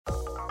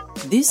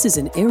This is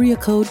an Area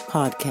Code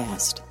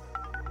Podcast.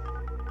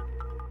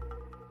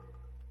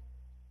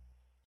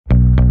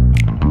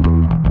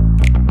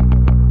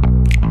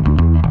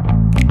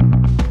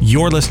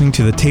 You're listening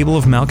to the Table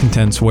of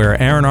Malcontents,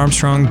 where Aaron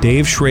Armstrong,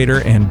 Dave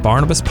Schrader, and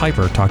Barnabas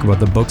Piper talk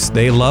about the books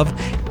they love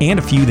and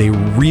a few they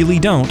really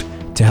don't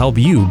to help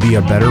you be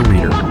a better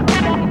reader.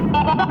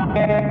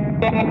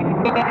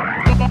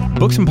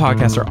 Books and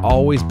podcasts are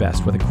always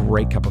best with a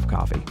great cup of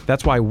coffee.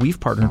 That's why we've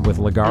partnered with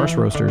Lagares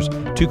Roasters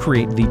to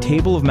create the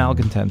Table of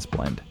Malcontents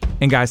blend.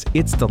 And guys,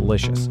 it's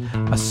delicious.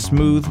 A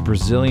smooth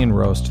Brazilian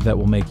roast that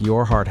will make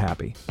your heart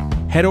happy.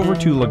 Head over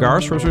to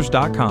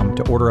lagaresroasters.com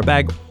to order a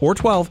bag or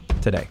 12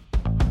 today.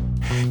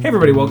 Hey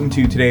everybody, welcome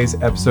to today's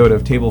episode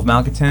of Table of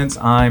Malcontents.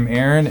 I'm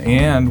Aaron,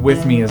 and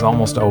with me as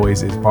almost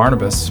always is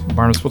Barnabas.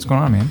 Barnabas, what's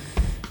going on, man?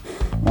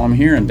 Well, I'm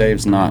here and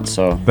Dave's not,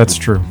 so... That's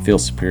true. I feel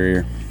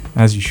superior.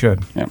 As you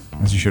should. Yep.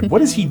 As you should.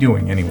 What is he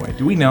doing anyway?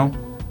 Do we know?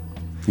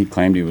 He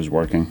claimed he was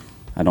working.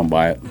 I don't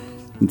buy it.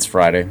 It's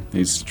Friday.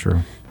 He's True.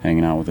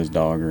 hanging out with his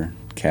dog or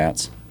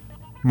cats.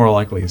 More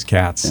likely his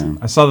cats. Yeah.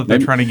 I saw that they're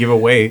trying to give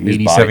away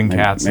 87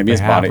 cats maybe that they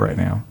his body have right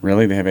now.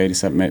 Really? They have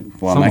 87? Well,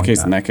 Something in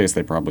like that case,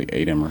 they probably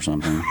ate him or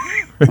something.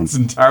 It's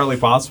entirely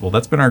possible.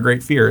 That's been our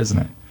great fear,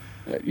 isn't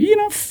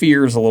it?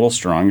 Fear is a little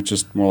strong. It's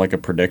just more like a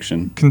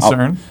prediction.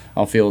 Concern?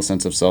 I'll feel a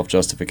sense of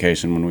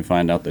self-justification when we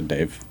find out that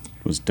Dave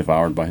was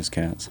devoured by his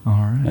cats. All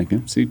right.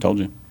 Like, see, told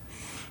you.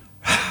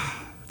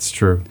 That's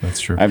true. That's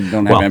true. I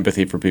don't have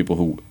empathy for people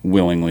who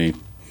willingly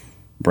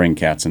bring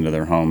cats into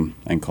their home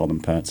and call them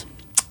pets.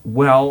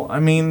 Well, I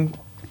mean,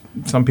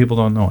 some people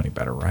don't know any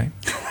better, right?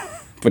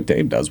 But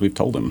Dave does. We've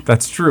told him.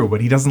 That's true, but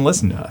he doesn't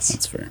listen to us.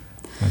 That's fair.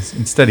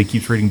 Instead, he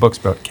keeps reading books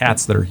about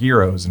cats that are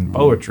heroes and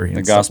poetry and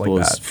The stuff gospel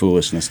like is that.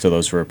 foolishness to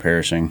those who are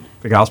perishing.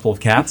 The gospel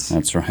of cats?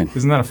 That's right.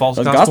 Isn't that a false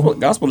The gospel?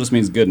 gospel just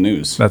means good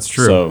news. That's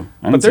true. So,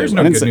 but there's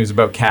no good news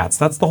about cats.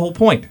 That's the whole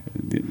point.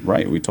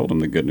 Right. We told him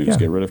the good news. Yeah.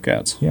 Get rid of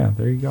cats. Yeah,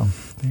 there you go.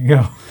 There you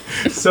go.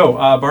 So,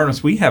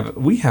 Barnabas, we have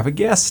a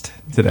guest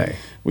today.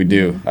 We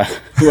do.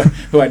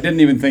 Who I didn't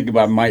even think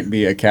about might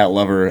be a cat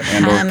lover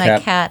and or I'm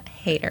a cat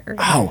hater.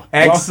 Oh,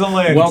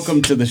 excellent.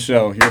 Welcome to the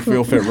show.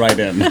 You'll fit right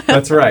in.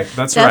 That's right.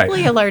 That's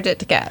Definitely right. allergic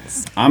to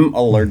cats. I'm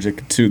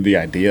allergic to the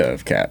idea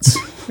of cats.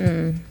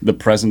 The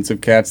presence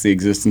of cats, the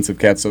existence of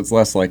cats. So it's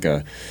less like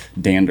a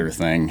dander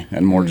thing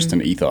and more just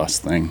an ethos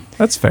thing.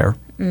 That's fair.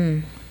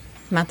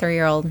 My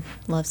 3-year-old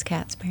loves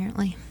cats,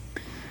 apparently.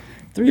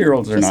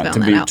 3-year-olds are Just not to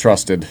found be that out.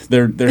 trusted.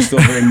 They're still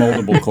very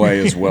moldable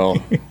clay as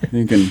well.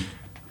 You can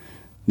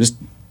just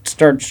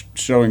start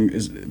showing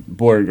is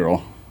boy or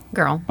girl.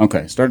 Girl.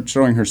 Okay, start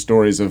showing her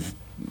stories of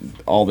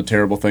all the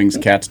terrible things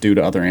cats do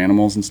to other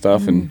animals and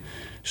stuff, and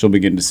she'll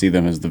begin to see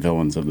them as the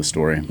villains of the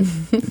story.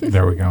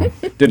 There we go.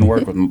 Didn't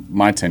work with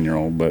my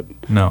 10-year-old, but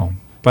No,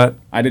 but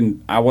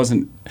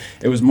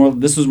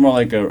this was more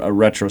like a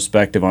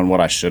retrospective on what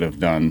I should have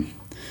done.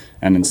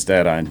 And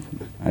instead, I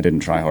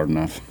didn't try hard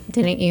enough.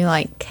 Didn't you,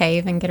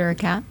 cave and get her a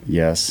cat?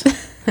 Yes.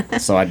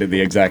 So I did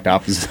the exact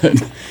opposite.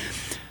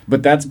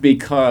 But that's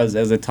because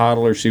as a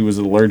toddler, she was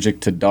allergic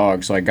to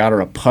dogs. So I got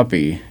her a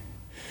puppy,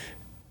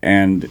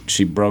 and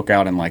she broke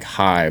out in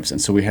hives.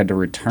 And so we had to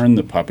return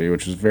the puppy,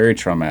 which was very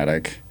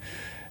traumatic.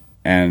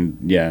 And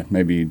yeah,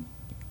 maybe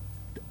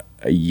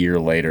a year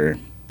later,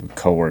 the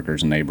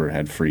coworker's neighbor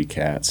had free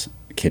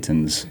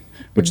kittens,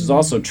 which is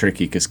also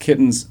tricky because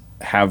kittens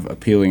have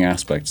appealing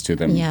aspects to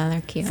them. Yeah,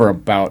 they're cute. For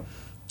about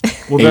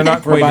they're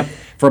not quite.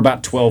 For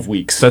about 12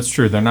 weeks. That's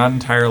true. They're not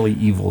entirely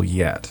evil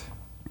yet.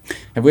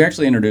 Have we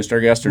actually introduced our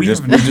guest, or We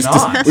just have we've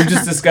not.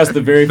 just discussed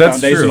the very That's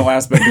foundational true.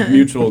 aspect of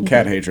mutual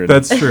cat hatred?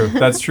 That's true.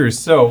 That's true.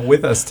 So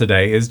with us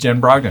today is Jen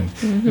Brogdon.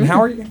 And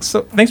how are you?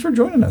 So thanks for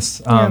joining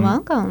us. You're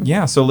welcome.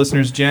 Yeah. So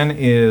listeners, Jen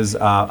is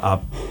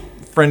a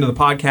friend of the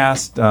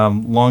podcast,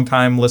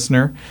 longtime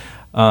listener,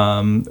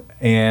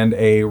 and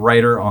a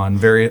writer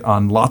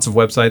on lots of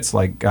websites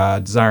like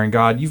Desiring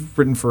God. You've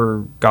written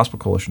for Gospel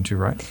Coalition too,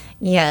 right?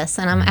 Yes,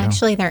 and I'm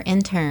actually their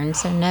intern,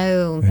 so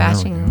no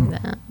bashing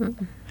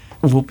them.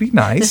 We'll be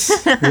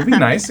nice. We'll be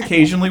nice.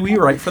 Occasionally we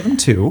write for them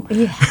too.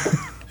 Yeah.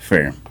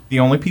 Fair. The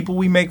only people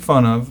we make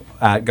fun of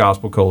at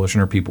Gospel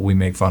Coalition are people we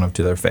make fun of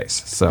to their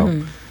face.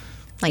 So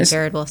Like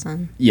Jared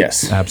Wilson.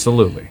 Yes.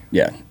 absolutely.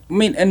 Yeah. I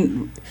mean,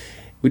 and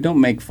we don't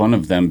make fun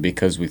of them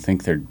because we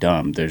think they're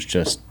dumb. There's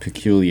just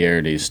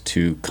peculiarities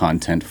to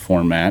content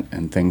format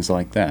and things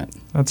like that.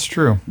 That's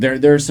true.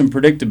 There are some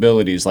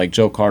predictabilities, like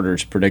Joe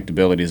Carter's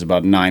predictabilities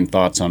about 9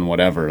 thoughts on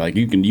whatever. Like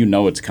you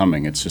know it's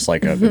coming. It's just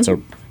like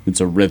it's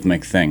a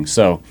rhythmic thing.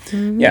 So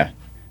yeah,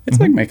 it's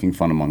like making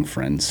fun among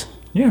friends,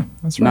 Yeah,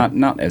 that's right.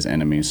 not as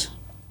enemies.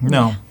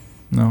 No.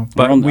 But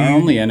But our we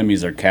only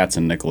enemies are cats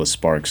and Nicholas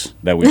Sparks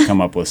that we've come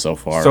up with so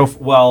far.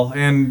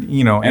 and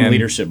and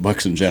leadership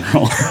books in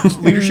general.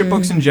 leadership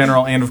books in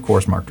general, and of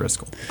course Mark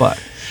Driscoll.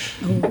 But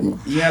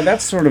Yeah,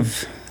 that's sort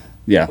of.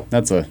 Yeah,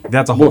 that's a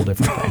whole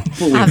different thing.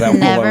 we'll leave I've that one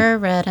never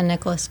alone. read a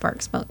Nicholas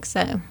Sparks book,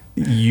 so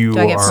You Do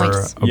I get are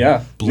points?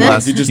 a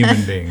blessed You just-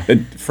 human being. A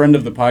friend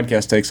of the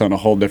podcast takes on a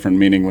whole different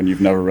meaning when you've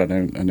never read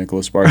a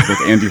Nicholas Sparks book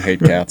and you hate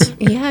cats.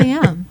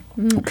 yeah.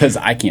 Because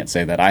I can't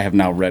say that. I have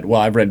now read. Well,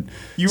 I've read.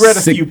 You read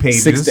a few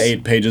pages. 6 to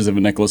 8 pages of a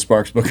Nicholas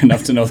Sparks book,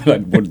 enough to know that I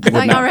would I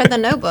thought not. y'all read The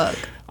Notebook.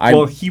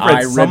 Well, he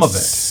read some of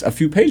it. A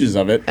few pages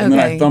of it, and then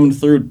I Okay. thumbed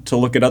through to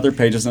look at other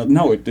pages. And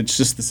no, it's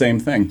just the same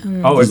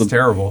thing. Oh, it's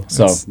terrible.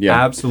 So, It's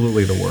yeah.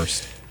 absolutely the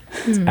worst.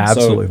 It's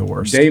absolutely the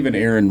worst. Dave and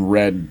Aaron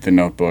read The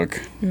Notebook.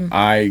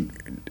 I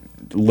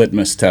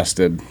litmus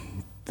tested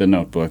The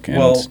Notebook and,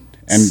 Well,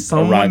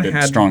 someone arrived at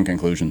had- strong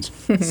conclusions.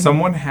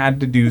 Someone had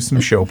to do some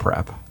show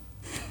prep,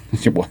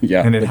 Well,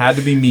 yeah, and it but had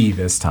to be me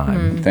this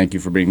time. thank you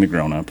for being the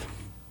grown-up.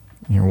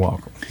 You're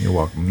welcome. You're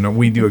welcome. No,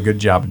 we do a good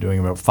job of doing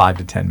about 5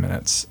 to 10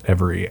 minutes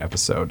every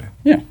episode.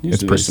 Yeah, It's usually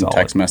pretty there's some solid.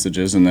 text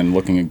messages and then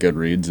looking at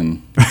Goodreads,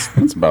 and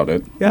that's about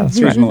it. Yeah, that's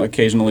right.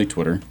 Occasionally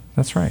Twitter.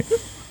 That's right.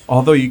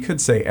 Although you could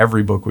say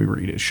every book we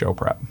read is show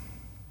prep.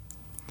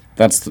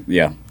 That's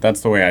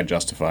the way I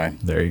justify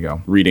There you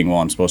go. reading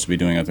while I'm supposed to be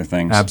doing other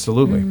things.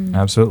 Absolutely.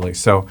 Absolutely.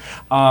 So,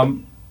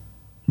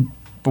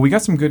 but we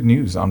got some good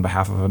news on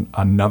behalf of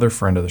another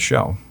friend of the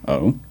show.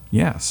 Oh,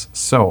 Yes.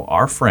 So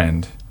our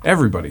friend,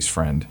 everybody's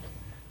friend,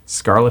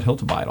 Scarlett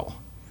Hiltebeitel,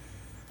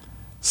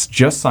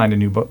 just signed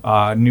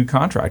a new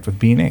contract with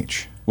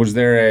B&H. was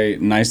there a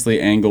nicely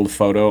angled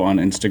photo on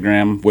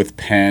Instagram with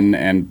pen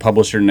and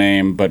publisher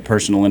name, but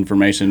personal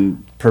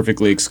information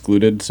perfectly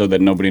excluded so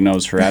that nobody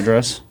knows her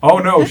address? Oh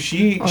no,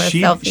 she Or a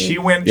selfie.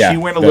 went Yeah, she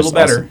went a there's little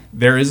better. also-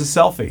 There is a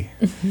selfie,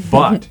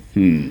 but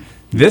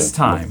this Look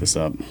time, this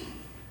up.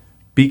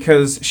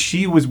 because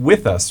she was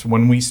with us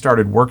when we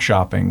started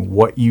workshopping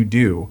what you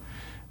do,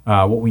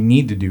 what we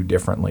need to do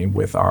differently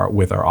with our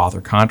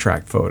author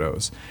contract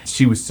photos.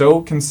 She was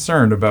so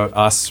concerned about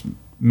us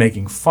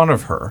making fun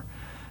of her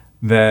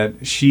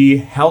that she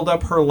held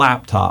up her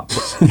laptop.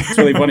 It's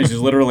really funny. She's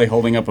literally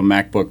holding up a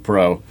MacBook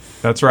Pro.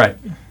 That's right.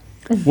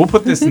 We'll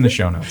put this in the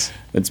show notes.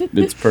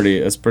 It's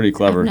pretty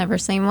clever. I've never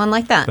seen one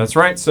like that. That's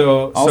right.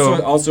 So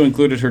Also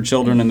included her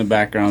children in the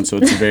background, so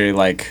it's a very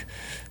like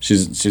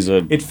she's a.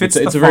 It fits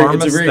it's the a very, farm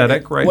it's a very,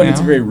 aesthetic right well, It's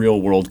a now. very real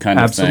world kind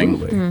of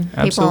absolutely, thing. People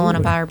absolutely. want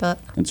to buy our book.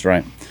 That's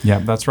right. Yeah,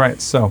 that's right.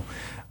 So,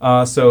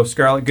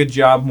 Scarlett, good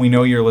job. We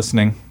know you're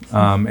listening,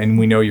 and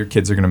we know your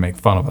kids are going to make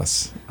fun of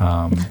us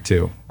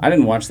too. I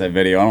didn't watch that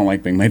video. I don't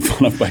like being made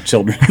fun of by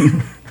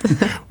children.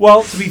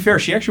 Well, to be fair,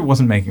 she actually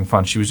wasn't making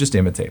fun. She was just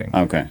imitating.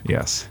 Okay.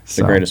 Yes. It's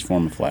the greatest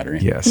form of flattery.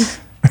 Yes.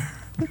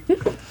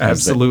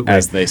 Absolutely.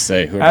 As they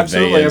say. Whoever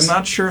Absolutely. they I'm is.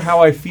 not sure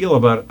how I feel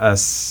about a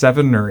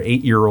 7 or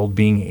 8-year-old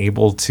being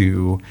able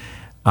to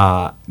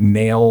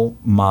nail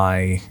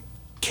my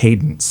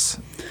cadence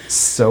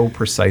so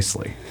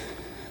precisely.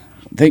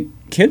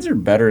 Kids are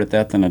better at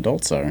that than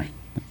adults are.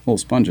 Little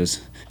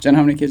sponges. Jen,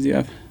 how many kids do you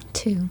have?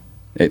 2.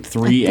 At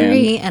 3 and.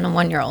 3 and a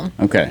 1-year-old.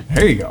 Okay.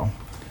 There you go.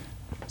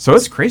 So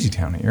it's crazy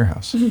town at your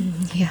house.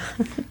 Yeah.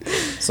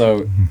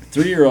 So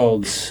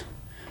 3-year-olds.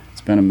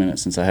 It's been a minute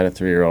since I had a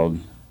 3-year-old.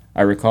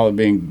 I recall it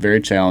being very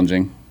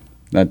challenging.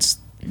 That's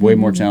way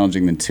more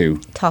challenging than 2.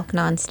 Talk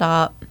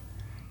nonstop.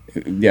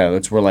 Yeah,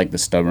 that's where like the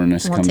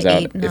stubbornness Want comes to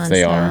out eat if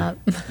they are.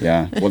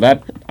 Yeah.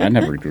 Well, I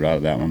never grew out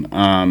of that one.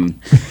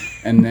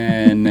 And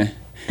then,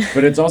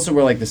 but it's also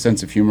where like the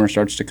sense of humor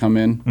starts to come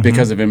in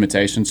because of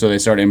imitation. So they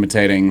start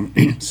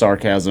imitating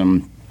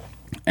sarcasm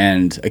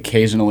and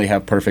occasionally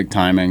have perfect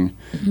timing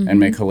and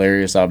make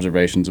hilarious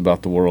observations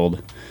about the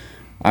world.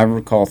 I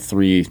recall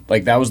 3,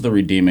 like that was the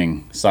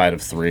redeeming side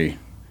of 3,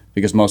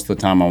 because most of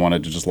the time I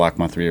wanted to just lock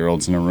my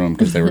 3-year-olds in a room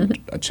because they were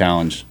a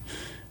challenge,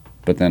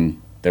 but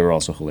then they were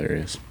also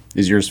hilarious.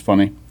 Is yours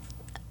funny?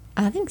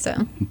 I think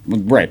so.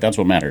 Right, that's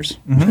what matters.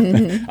 I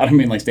don't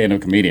mean like stand-up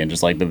comedian,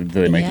 just like do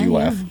they make you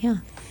laugh? Yeah.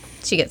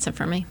 She gets it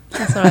from me.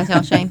 That's what I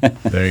tell Shane.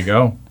 There you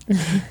go.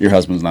 Your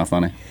husband's not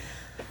funny?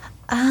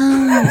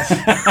 Is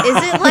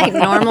it like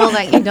normal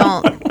that you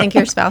don't think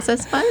your spouse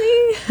is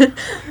funny?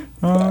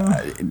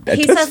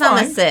 He says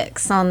I'm a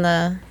 6 on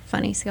the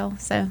funny scale,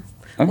 so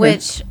Okay.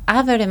 which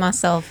I voted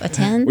myself a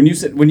 10. When you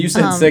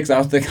said 6,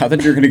 I thought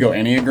you were going to go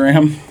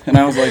Enneagram, and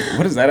I was like,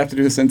 what does that have to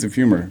do with sense of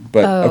humor?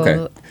 But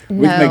okay,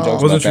 we can make no. jokes I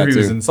wasn't about sure that he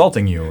was too.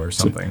 insulting you or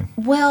something.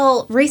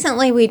 Well,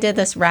 recently we did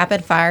this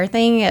rapid fire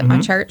thing at my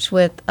church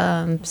with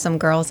some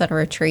girls at a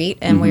retreat,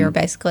 and we were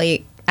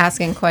basically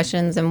asking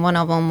questions, and one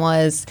of them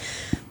was,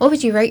 what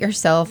would you rate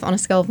yourself on a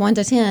scale of 1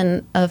 to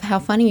 10 of how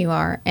funny you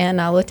are? And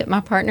I looked at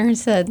my partner and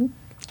said,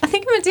 I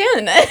think I'm a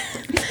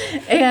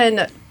 10.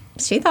 And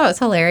she thought it was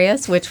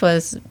hilarious, which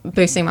was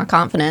boosting my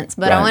confidence.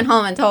 But I Right. went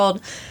home and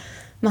told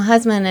my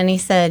husband, and he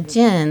said,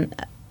 Jen,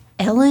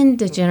 Ellen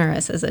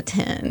DeGeneres is a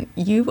 10.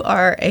 You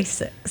are a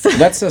 6.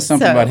 That says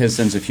something So- about his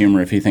sense of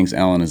humor if he thinks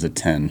Ellen is a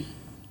 10.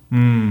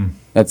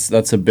 That's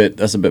a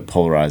bit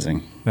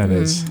polarizing. That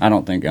is. I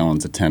don't think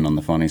Ellen's a 10 on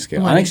the funny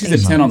scale. What I think do you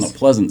she's a think 10 on she the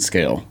pleasant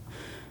scale.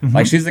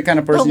 Like she's the kind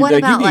of person what you'd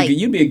be about, like, like,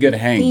 you'd be a good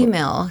hang. but-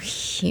 Female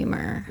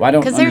humor. Well, I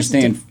don't 'Cause there's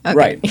understand. okay.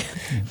 Right.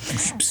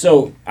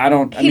 So I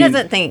don't. He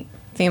doesn't think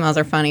females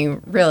are funny,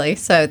 really.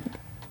 So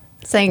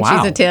saying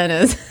Wow. she's a 10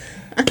 is.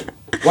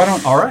 Well, I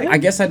don't. All right. I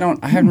guess I don't.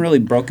 I haven't really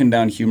broken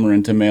down humor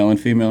into male and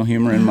female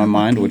humor in my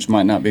mind, which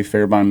might not be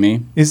fair by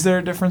me. Is there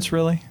a difference,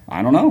 really?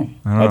 I don't know.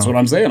 don't That's know. what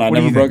I'm saying. I What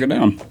do never you broke think? it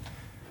down.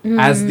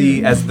 as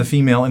the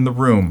female in the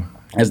room,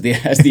 as the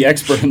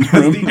expert in the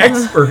room. the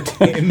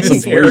expert in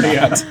this Some weird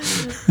area.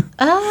 odds.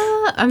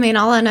 I mean,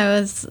 all I know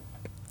is,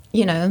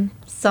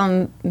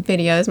 some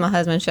videos my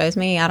husband shows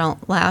me, I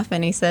don't laugh,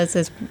 and he says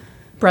his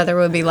brother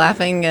would be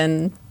laughing,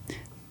 and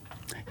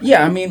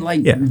Yeah, I mean,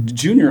 like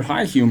junior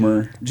high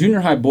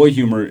boy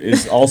humor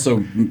is also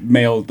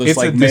male. It's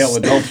like male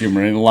adult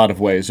humor in a lot of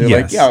ways. You're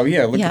like,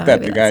 look at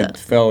that. The guy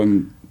fell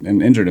and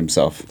injured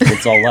himself.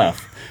 Let's all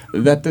laugh.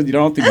 That you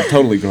don't think you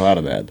totally grow out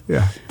of that.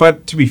 Yeah,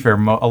 but to be fair,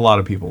 a lot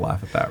of people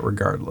laugh at that,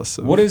 regardless.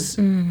 Of What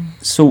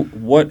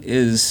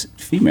is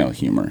female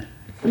humor?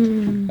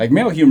 Like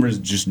male humor is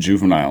just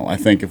juvenile. I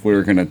think if we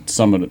were going to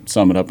sum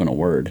it up in a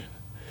word.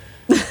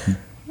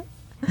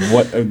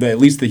 At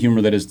least the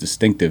humor that is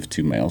distinctive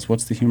to males.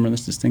 What's the humor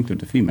that's distinctive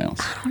to females?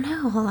 I don't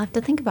know. I'll have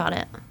to think about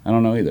it. I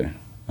don't know either.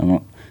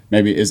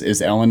 Maybe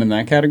is Ellen in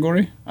that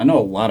category? I know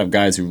a lot of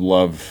guys who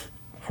love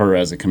her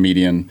as a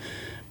comedian,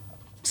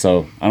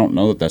 so I don't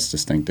know that that's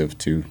distinctive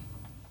to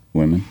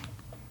women.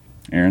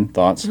 Aaron,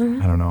 thoughts? I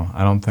don't know.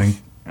 I don't think.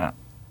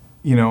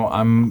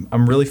 I'm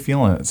really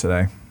feeling it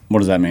today. What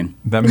does that mean?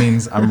 That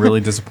means I'm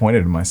really disappointed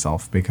in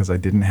myself because I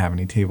didn't have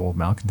any Table of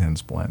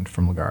Malcontents blend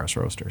from Lagares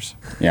Roasters.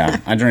 Yeah,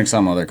 I drank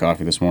some other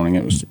coffee this morning.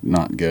 It was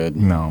not good.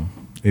 No,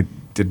 it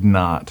did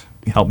not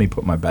help me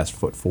put my best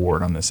foot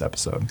forward on this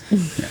episode.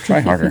 Yeah, try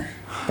harder.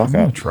 Buck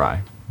I'm up.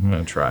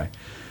 gonna try.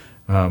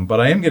 But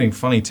I am getting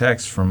funny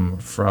texts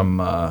from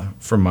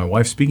my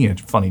wife. Speaking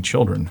of funny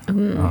children,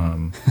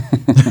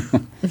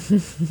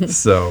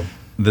 so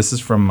this is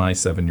from my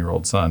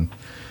 7-year-old son.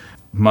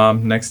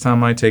 Mom, next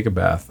time I take a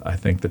bath, I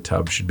think the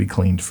tub should be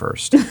cleaned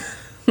first.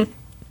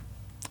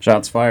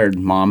 Shots fired,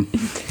 Mom.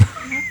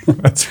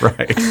 That's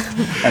right.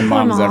 And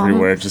moms Mom.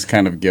 everywhere just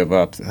kind of give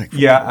up. Like,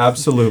 Yeah,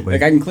 absolutely. I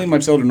can clean my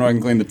children or I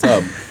can clean the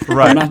tub.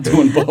 Right. I'm not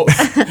doing both.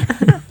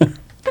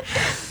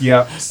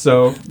 Yeah.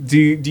 So, do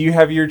you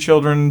have your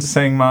children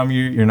saying, "Mom,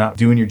 you're not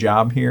doing your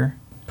job here"?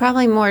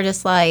 Probably more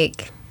just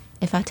like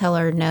if I tell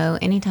her no,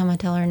 anytime I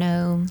tell her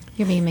no,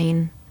 you're being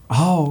mean.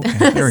 Oh,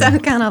 okay. There we So go.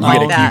 kind of You like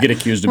get, that. you get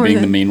accused of Or being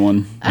the the- mean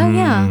one. Oh,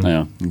 yeah.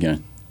 Yeah, okay.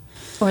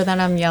 Or that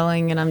I'm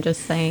yelling and I'm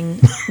just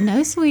saying,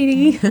 no,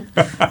 sweetie.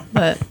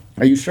 But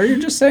Are you sure you're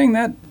just saying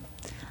that?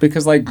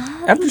 Because, like,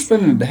 after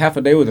spending half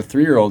a day with a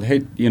 3-year-old,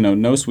 hey,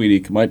 no,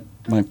 sweetie, might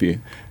be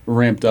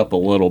ramped up a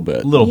little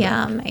bit.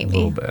 yeah, maybe. A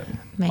little bit.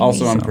 Maybe.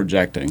 Also, I'm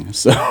projecting,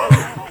 so.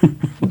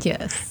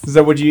 Yes. Is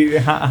that what you?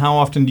 How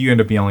often do you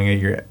end up yelling at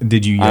your?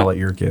 Did you yell at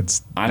your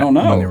kids? I don't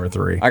know. When they were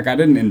 3. Like, I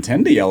didn't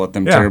intend to yell at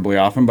them Yeah. terribly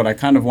often, but I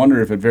kind of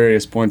wonder if at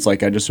various points,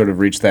 like, I just sort of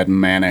reached that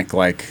manic,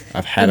 like,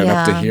 I've had it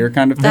up to Yeah. here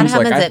kind of That things.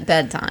 happens like, at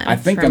bedtime. I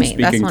think for I'm me.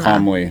 That's speaking when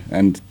calmly,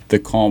 and the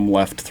calm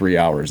left 3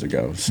 hours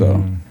ago,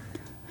 so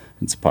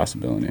it's a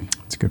possibility.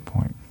 That's a good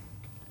point.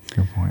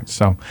 Good point.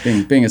 So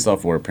Being a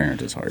self-aware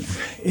parent is hard.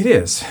 it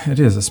is,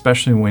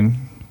 especially when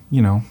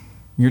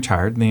you're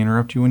tired and they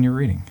interrupt you when you're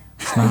reading.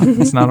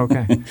 It's not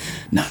okay.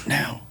 Not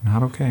now.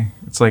 Not okay.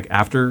 It's like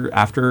after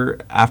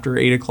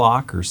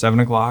 8:00 or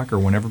 7:00 or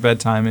whenever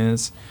bedtime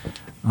is.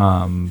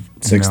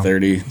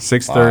 6:30.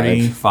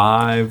 6:30,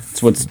 5.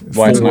 That's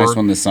why it's 4. nice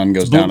when the sun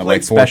goes It's down at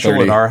like Blue Plate special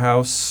 4:30. at our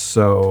house,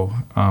 so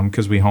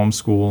because we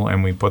homeschool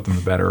and we put them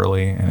to bed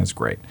early, and it's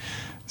great.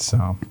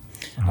 So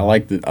I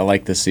like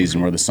this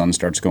season where the sun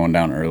starts going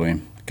down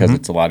early because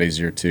it's a lot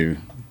easier to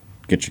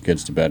get your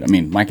kids to bed. I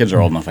mean, my kids are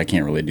old enough; I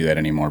can't really do that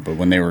anymore. But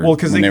when they were,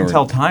 because they can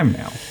tell time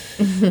now.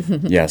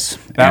 Yes,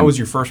 That was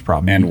your first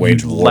problem. and You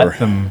wage war. let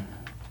them.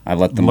 I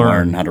let them learn.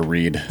 learn how to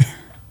read.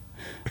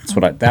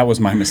 That was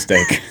my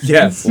mistake.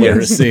 Yes.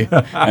 Literacy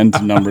and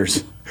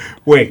numbers.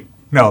 Wait,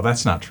 no,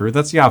 that's not true.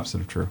 That's the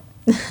opposite of true.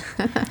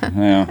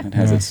 Yeah, it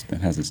has its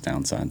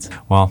downsides.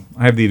 Well,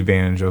 I have the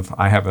advantage of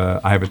I have a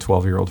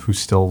 12-year-old who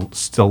still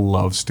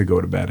loves to go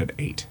to bed at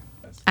 8.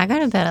 I go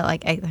to bed at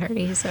like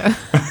 8:30, so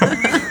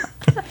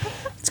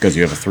It's because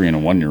you have a 3 and a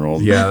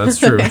 1-year-old. Yeah, that's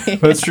true.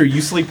 That's true.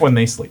 You sleep when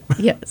they sleep.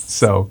 yes.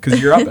 So,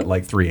 because you're up at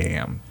like 3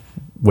 a.m.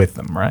 with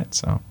them, right?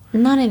 So,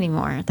 Not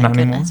anymore, thank Not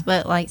anymore? goodness.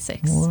 But like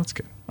 6. well, that's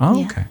good. Oh,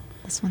 Yeah. okay.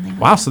 That's when they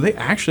Wow, so they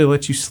actually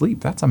let you sleep.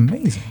 That's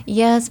amazing.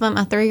 Yes, but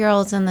my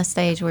 3-year-old's in the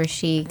stage where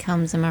she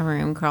comes in my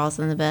room, crawls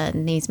in the bed,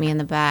 knees me in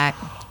the back,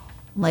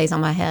 lays on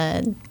my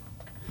head.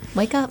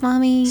 Wake up,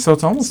 mommy. So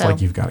it's almost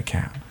like you've got a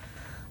cat.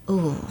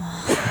 Ooh.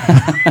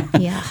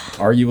 Yeah.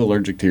 Are you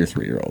allergic to your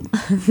 3-year-old?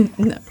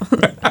 No.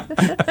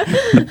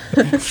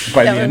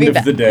 By That the would end be of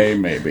bad. the day,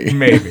 maybe.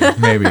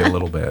 Maybe a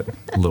little bit.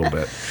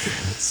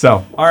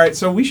 So, all right.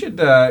 So we should,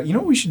 you know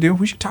what we should do?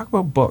 We should talk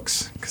about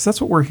books because that's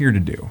what we're here to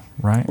do,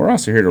 right? We're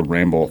also here to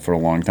ramble for a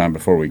long time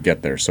before we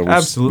get there. So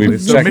Absolutely.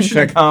 we've So mission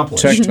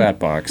accomplished. checked that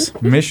box.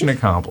 Mission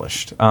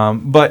accomplished.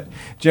 But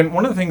Jen,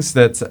 one of the things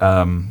that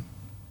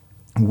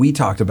we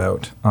talked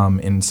about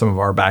in some of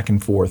our back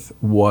and forth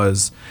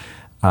was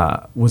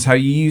how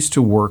you used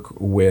to work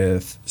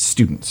with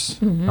students.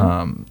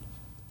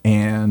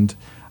 And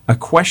a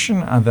question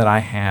that I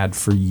had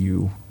for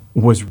you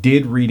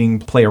did reading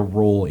play a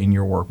role in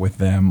your work with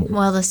them?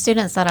 Well, the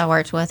students that I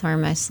worked with were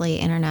mostly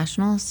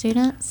international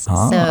students.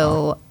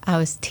 So I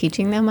was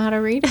teaching them how to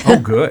read Oh,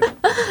 good.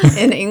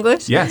 in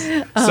English. Yes.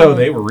 So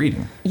they were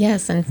reading.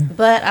 Yes,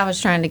 but I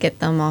was trying to get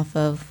them off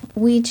of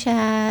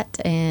WeChat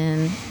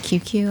and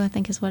QQ, I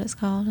think is what it's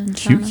called in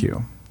China.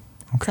 QQ.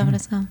 Is that what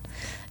it's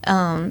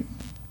called?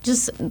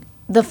 Just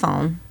the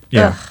phone.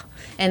 Yeah. Ugh.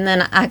 And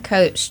then I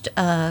coached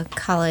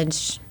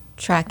college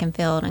track and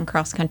field and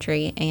cross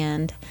country,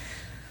 and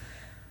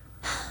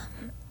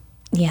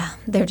yeah,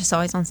 they're just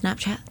always on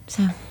Snapchat.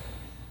 So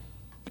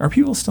Are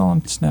people still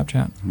on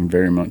Snapchat?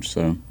 Very much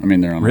so. I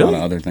mean, they're on a Really? lot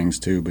of other things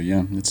too, but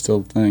yeah, it's still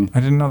a thing. I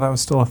didn't know that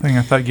was still a thing.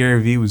 I thought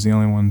Gary Vee was the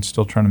only one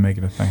still trying to make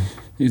it a thing.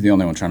 He's the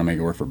only one trying to make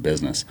it work for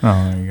business.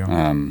 Oh, there you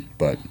go.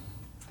 But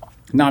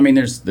no, I mean,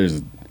 there's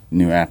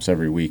new apps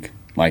every week.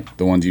 Like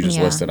the ones you just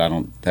Yeah. listed,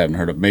 haven't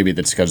heard of. Maybe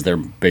that's because they're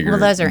bigger. well,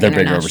 those are they're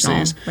bigger international,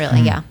 overseas.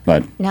 really. Yeah.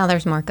 But Now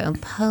there's Marco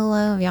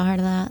Polo. Have y'all heard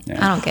of that?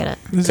 Yeah. I don't get it.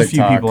 There's a few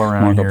TikTok, people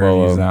around Marco here who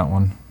Polo. use that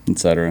one.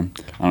 etc.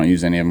 I don't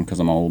use any of them because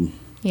I'm old.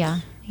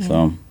 Yeah. Yeah.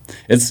 So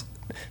it's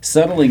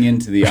settling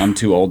into the I'm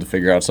too old to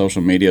figure out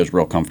social media is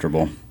real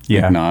comfortable.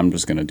 Yeah. Like, no, I'm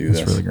just going to do That's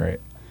this. really great.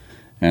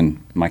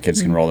 And my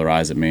kids can roll their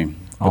eyes at me.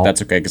 But All-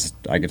 that's okay because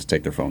I get to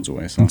take their phones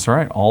away. So That's all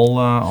right.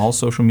 All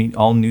social media,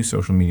 all new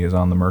social media is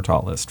on the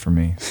Murtaugh list for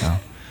me. So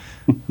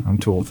I'm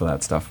too old for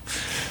that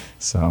stuff.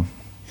 So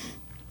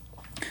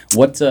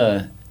what?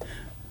 So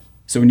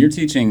when you're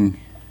teaching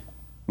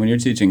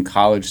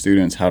college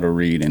students how to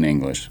read in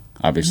English,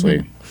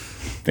 obviously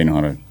they know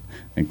how to.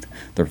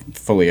 They're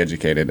fully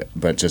educated,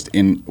 but just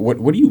in what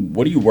are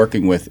you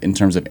working with in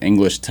terms of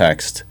English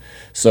text?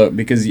 So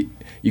because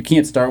you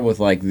can't start with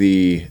like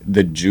the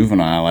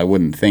juvenile, I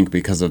wouldn't think,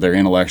 because of their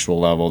intellectual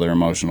level, their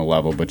emotional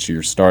level, but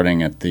you're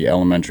starting at the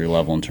elementary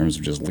level in terms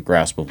of just the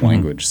grasp of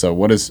language. So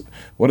what does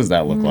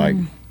that look like?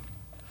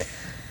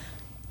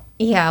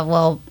 Yeah,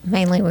 well,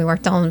 mainly we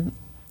worked on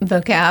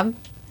vocab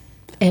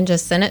and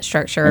just sentence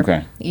structure.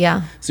 Okay.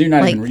 Yeah. So you're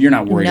not Like, you're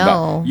not worried no.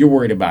 about you're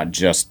worried about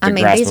just the I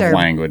mean, grasp these of are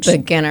language.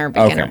 beginner.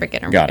 Got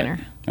beginner.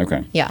 it.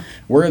 Okay. Yeah.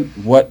 Where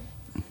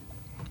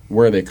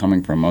are they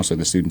coming from? Most of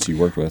the students you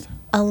worked with.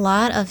 A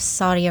lot of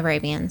Saudi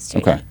Arabian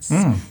students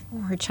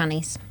or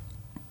Chinese.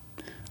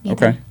 Yeah.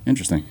 Okay.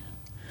 Interesting.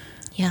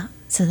 Yeah.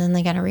 So then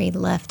they got to read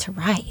left to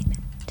right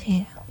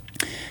too.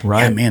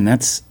 right, Yeah, man,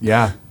 that's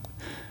yeah.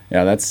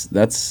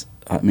 that's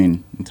I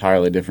mean,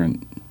 entirely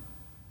different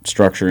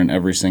structure in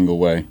every single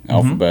way.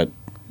 Alphabet.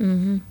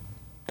 Mm-hmm.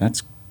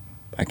 That's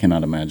I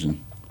cannot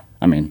imagine.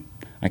 I mean,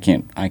 I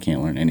can't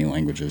learn any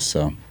languages,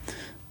 so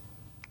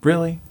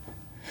Really?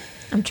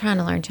 I'm trying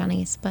to learn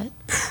Chinese, but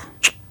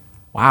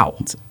Wow.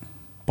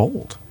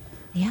 Bold.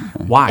 yeah.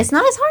 Why? It's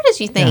not as hard as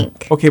you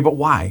think. Okay, but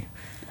why?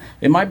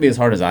 it might be as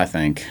hard as I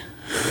think.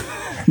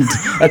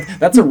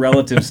 That's a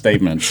relative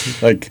statement.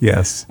 Like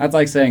Yes. that's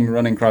like saying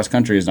running cross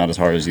country is not as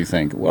hard as you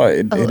think. Well,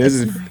 it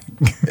is.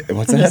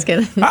 What's I'm that? just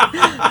kidding.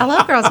 I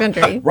love cross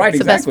country. Right,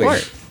 it's exactly. the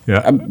best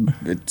sport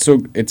Yeah. So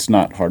it's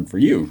not hard for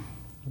you.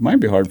 It might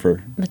be hard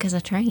for because I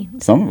train.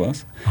 some of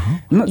us.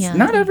 Yeah.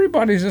 Not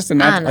everybody's just a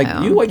I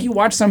natural. know. You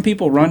watch some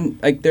people run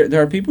like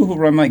there are people who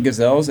run like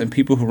gazelles and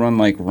people who run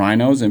like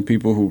rhinos and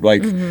people who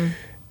like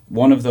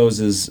one of those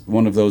is a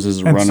And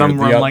runner. some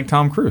The run oth- like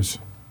Tom Cruise.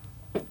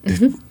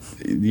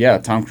 yeah,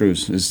 Tom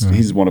Cruise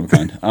he's one of a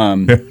kind.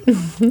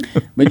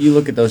 But you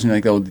look at those and you're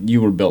like, oh,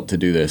 you were built to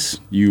do this.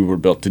 You were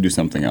built to do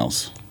something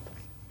else.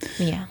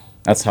 Yeah.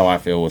 That's how I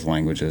feel with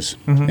languages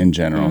in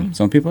general.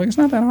 Some people are like, it's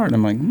not that hard.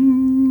 I'm like,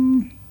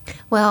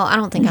 Well, I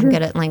don't think I'm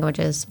good at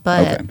languages,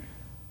 but okay.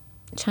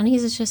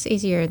 Chinese is just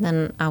easier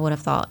than I would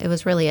have thought. It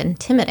was really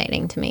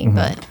intimidating to me,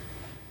 but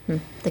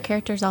the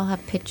characters all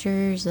have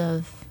pictures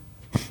of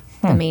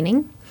the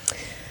meaning.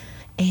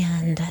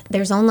 And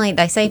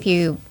they say if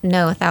you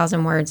know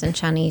 1,000 words in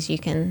Chinese, you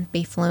can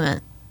be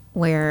fluent,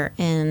 where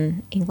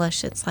in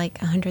English it's like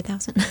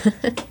 100,000.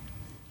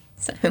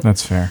 So,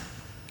 That's fair.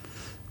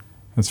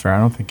 That's fair. I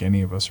don't think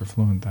any of us are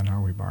fluent then,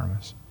 are we,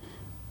 Barnabas?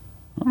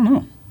 I don't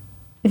know.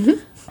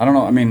 I don't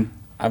know. I mean,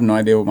 I have no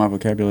idea what my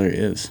vocabulary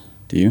is.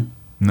 Do you?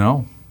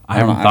 No. I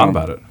don't- haven't I thought don't-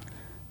 about it.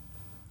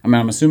 I mean,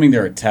 I'm assuming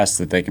there are tests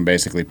that they can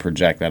basically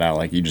project that out.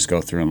 Like you just go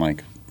through and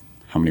like,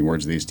 how many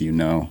words of these do you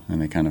know?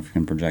 And they kind of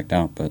can project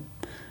out. But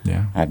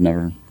Yeah. I've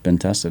never been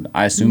tested.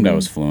 I assumed I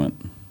was fluent.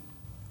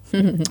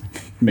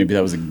 maybe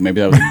that was a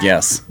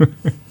guess.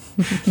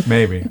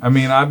 Maybe. I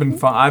mean, I've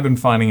been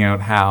finding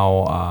out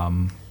how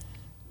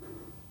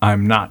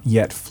I'm not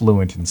yet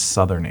fluent in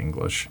Southern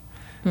English.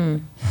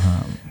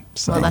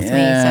 So well, that's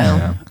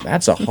me. So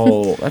That's a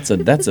whole. That's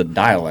a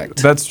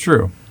dialect. that's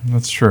true.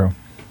 That's true.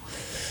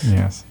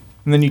 Yes.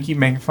 And then you keep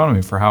making fun of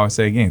me for how I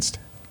say against.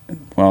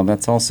 Well,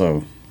 that's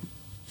also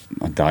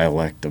a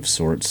dialect of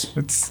sorts.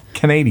 It's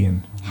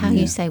Canadian. how do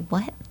you say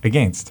what?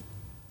 Against.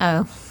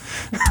 Oh,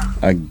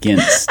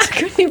 Against. I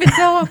couldn't even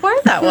tell what word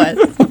that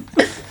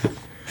was.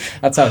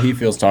 That's how he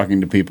feels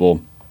talking to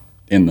people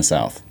in the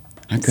South.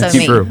 I So couldn't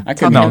me. True. I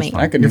Talking couldn't, to me.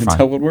 I couldn't You're even fine.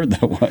 tell what word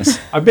that was.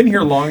 I've been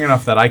here long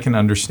enough that I can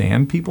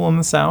understand people in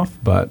the South,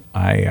 but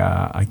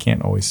I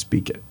can't always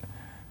speak it.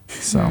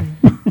 So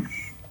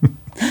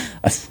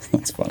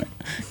That's funny.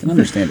 I can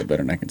understand it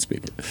better than I can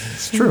speak it.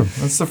 it's true.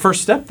 That's the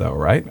first step, though,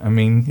 right? I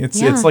mean, it's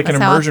Yeah, like an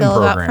that's how I immersion feel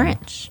about program,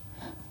 French.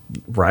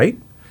 right?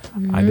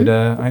 I did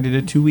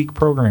a 2-week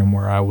program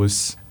where I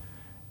was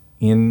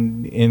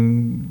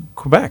in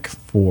Quebec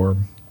for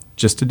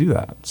just to do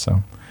that.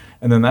 So,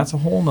 and then that's a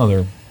whole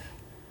nother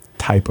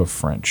type of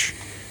French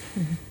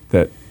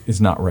that is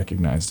not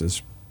recognized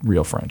as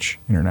real French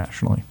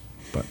internationally.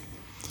 But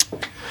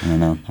I don't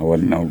know. I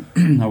wouldn't know.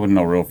 I wouldn't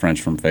know real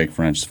French from fake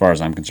French. As far as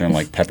I'm concerned,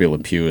 like Pepe Le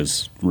Pew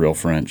is real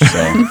French.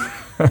 So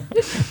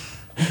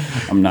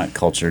I'm not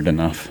cultured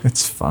enough.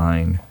 it's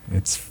fine.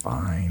 It's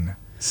fine.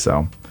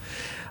 So,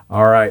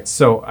 all right.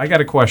 So I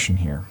got a question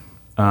here.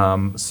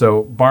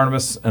 So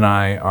Barnabas and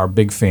I are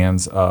big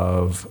fans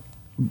of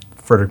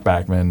Frederick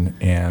Backman.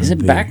 And Is it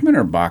Backman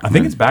or Bachman? I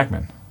think it's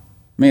Backman.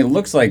 I mean, it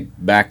looks like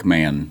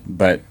Backman,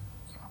 but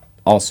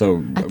also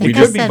I we think I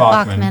just. said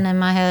Bachman. Bachman in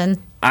my head.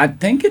 I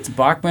think it's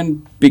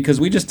Bachman because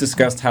we just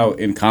discussed how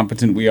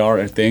incompetent we are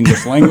at the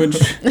English language.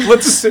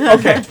 Let's assume,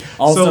 okay.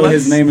 Also, so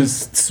his name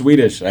is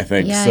Swedish, I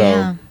think. Yeah, so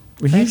yeah.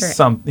 He's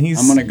something.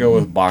 I'm gonna go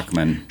with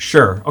Bachman.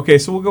 Sure. Okay,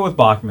 so we'll go with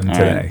Bachman All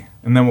today, right.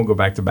 and then we'll go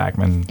back to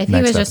Backman. If he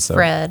next was just episode.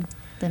 Fred,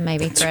 then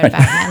maybe Fred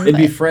Bachman. It'd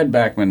be but- Fred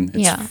Backman. It's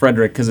Yeah.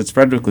 Frederick because it's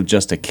Frederick with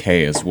just a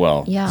K as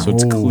well. Yeah. So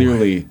it's Ooh.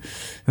 clearly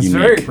It's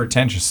unique. very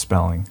pretentious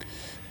spelling.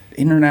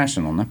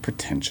 International, not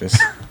pretentious.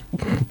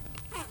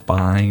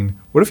 Fine.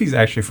 What if he's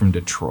actually from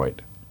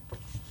Detroit?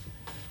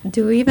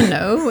 Do we even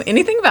know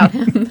anything about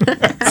him?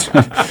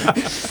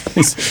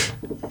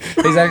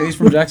 He's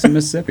from Jackson,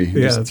 Mississippi.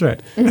 That's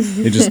right.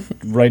 He just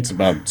writes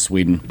about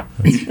Sweden.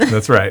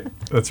 That's right.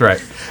 That's right.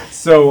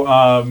 So,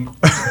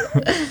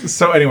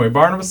 so anyway,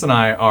 Barnabas and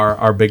I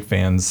are big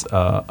fans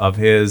of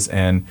his,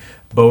 and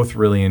both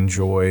really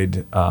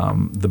enjoyed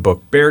the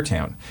book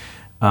Beartown.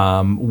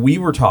 We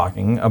were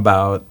talking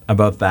about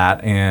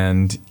that,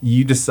 and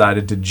you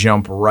decided to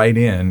jump right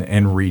in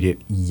and read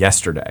it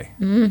yesterday.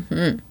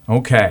 Mm-hmm.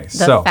 Okay,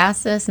 The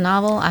fastest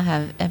novel I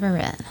have ever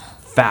read.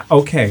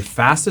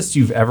 Fastest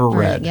you've ever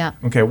read. Yeah.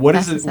 Okay, what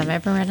is Fastest it? I've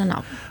ever read a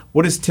novel.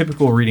 What does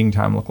typical reading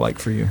time look like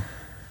for you?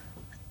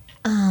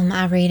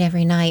 I read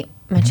every night.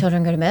 My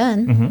children go to bed.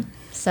 Mm-hmm.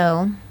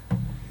 So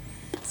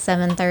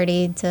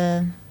 7:30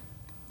 to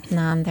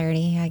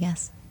 9:30, I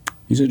guess.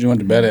 You said you went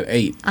to bed at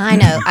 8. I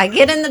know. I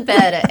get in the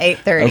bed at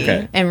 8:30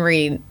 Okay. and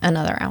read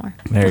another hour.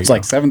 There It's you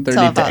like go. 7:30 Till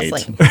I to fall 8.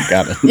 asleep.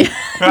 Got it.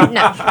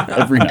 No,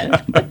 Every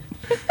night.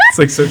 It's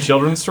like so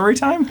children's story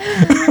time?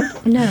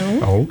 no.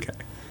 Oh, okay.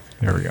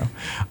 There we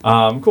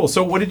go. Cool.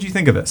 So what did you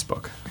think of this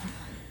book?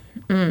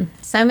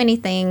 So many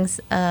things.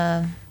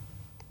 The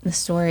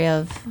story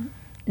of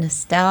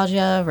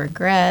nostalgia,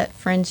 regret,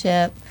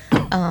 friendship.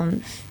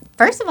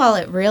 First of all,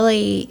 it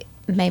really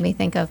made me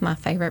think of my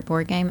favorite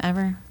board game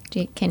ever.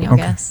 Can y'all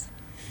guess?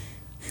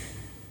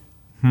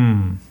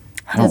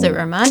 Does it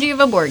remind you of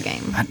a board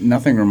game?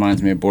 Nothing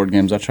reminds me of board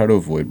games. I try to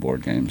avoid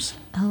board games.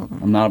 Oh,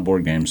 I'm not a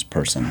board games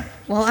person.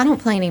 well, I don't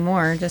play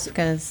anymore just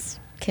because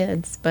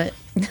kids, but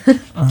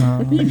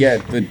You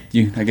get the.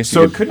 I guess.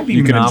 So you it couldn't be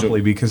you could Monopoly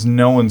enjoy- because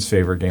no one's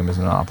favorite game is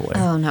Monopoly.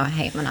 oh no, I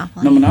hate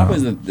Monopoly. No,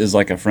 Monopoly is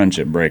like a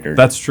friendship breaker.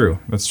 That's true.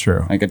 That's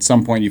true. Like at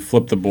some point you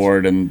flip the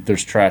board and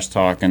there's trash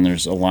talk and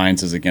there's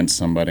alliances against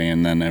somebody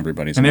and then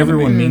everybody's And an enemy.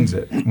 everyone means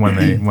it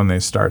when they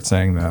start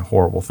saying the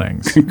horrible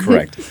things.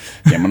 Correct.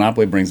 Yeah,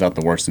 Monopoly brings out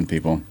the worst in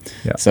people.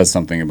 Yeah. Says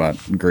something about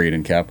greed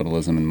and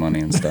capitalism and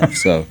money and stuff.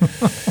 So,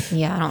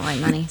 Yeah, I don't like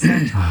money, so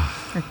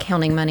or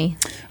counting money.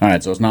 all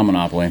right, so it's not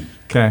Monopoly.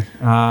 Okay.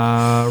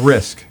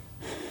 Risk.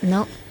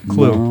 Nope.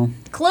 Clue. No.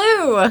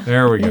 Clue.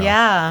 There we go.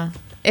 Yeah.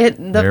 The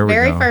There we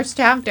very go. first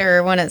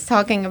chapter when it's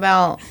talking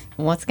about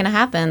what's going to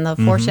happen, the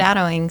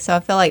foreshadowing. So I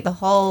feel like the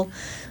whole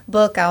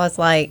book I was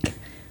like,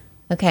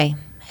 okay,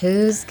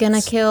 who's going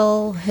to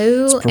kill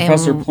who?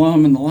 Professor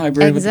Plum in the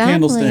library with the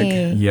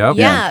candlestick. Yep.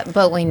 Yeah,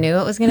 but we knew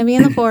it was going to be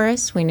in the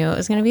forest. We knew it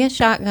was going to be a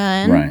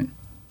shotgun. Right.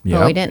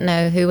 But we Yep. didn't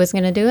know who was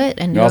going to do it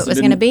and You who it also was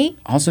going to didn't- be.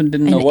 Also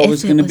didn't know And what if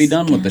was it going to be was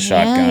done with the gonna-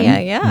 shotgun. yeah,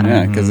 yeah.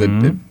 Yeah, because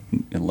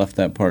it left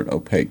that part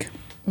opaque.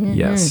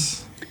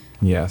 Yes.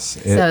 Yes.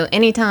 So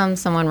anytime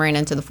someone ran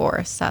into the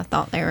forest, I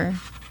thought they were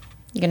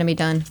going to be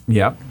done.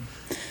 Yep.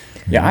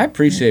 Yeah, I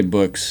appreciate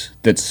books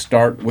that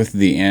start with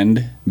the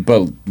end,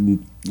 but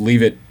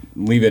leave it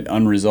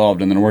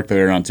unresolved and then work their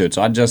way around to it.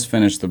 So I just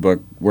finished the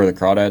book Where the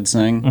Crawdads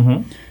Sing.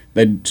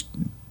 Mm-hmm.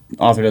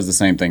 Author does the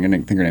same thing. I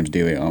think her name's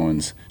Delia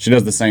Owens. She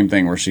does the same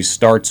thing where she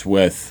starts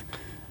with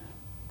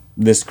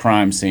this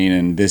crime scene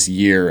in this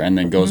year and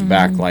then goes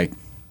back like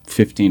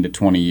 15 to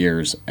 20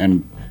 years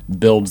and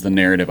builds the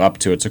narrative up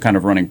to it. So kind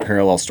of running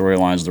parallel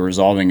storylines, the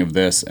resolving of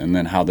this, and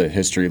then how the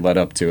history led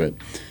up to it.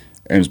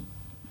 It was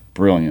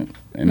brilliant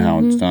in how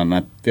it's done.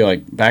 I feel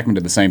like Bachman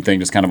did the same thing,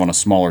 just kind of on a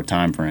smaller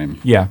time frame.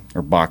 Yeah.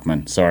 Or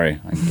Bachman. Sorry,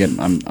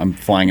 I'm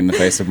flying in the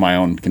face of my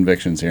own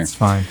convictions here. It's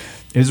fine.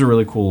 It is a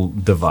really cool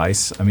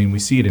device. I mean, we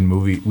see it in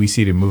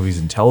movies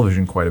and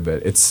television quite a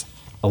bit. It's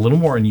a little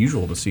more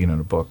unusual to see it in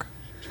a book,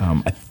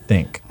 I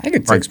think. I think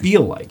it Or takes-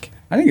 feel like.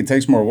 I think it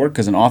takes more work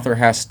because an author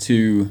has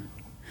to.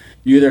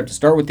 you either have to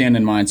start with the end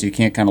in mind, so you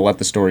can't kind of let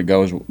the story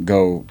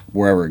go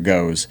wherever it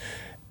goes,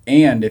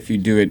 and if you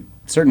do it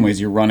certain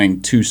ways, you're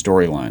running two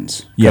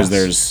storylines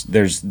because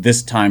there's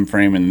this time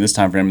frame and this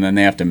time frame, and then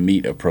they have to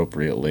meet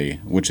appropriately.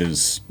 Which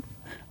is,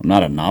 I'm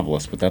not a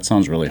novelist, but that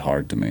sounds really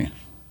hard to me.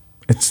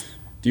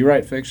 Do you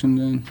write fiction,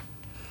 then?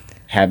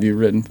 Have you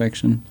written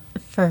fiction?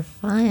 For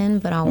fun,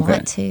 but I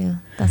want to.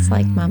 That's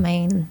like my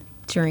main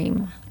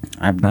dream.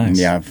 I've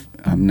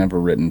never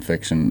written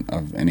fiction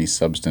of any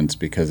substance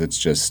because it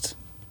just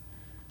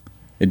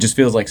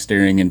feels like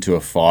staring into a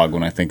fog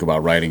when I think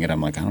about writing it.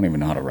 I'm like, I don't even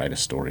know how to write a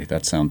story.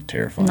 That sounds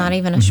terrifying. Not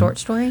even a short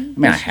story? I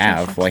mean, I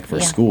have, like for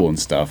school and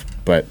stuff,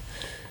 but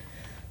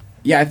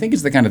yeah, I think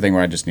it's the kind of thing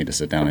where I just need to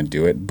sit down and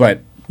do it.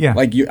 But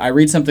like I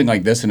read something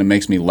like this and it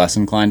makes me less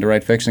inclined to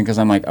write fiction because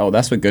I'm like, oh,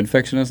 that's what good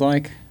fiction is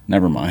like?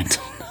 Never mind.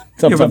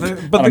 But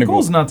the goal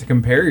is not to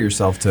compare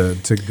yourself to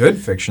good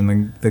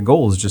fiction. The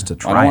goal is just to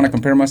try. I don't want to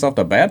compare myself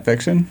to bad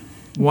fiction.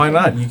 Why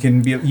not? You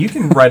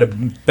can write a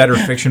better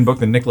fiction book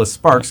than Nicholas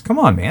Sparks. Come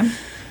on, man.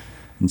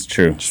 It's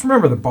true. Just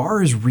remember, the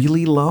bar is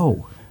really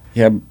low.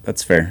 Yeah,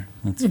 that's fair.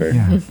 That's fair.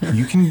 Yeah,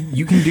 you can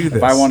do this.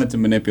 If I wanted to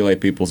manipulate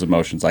people's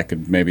emotions, I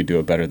could maybe do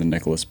it better than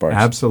Nicholas Sparks.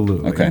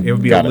 Absolutely. Okay. It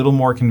would be a little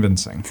more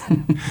convincing.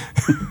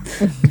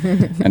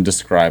 And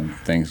describe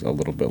things a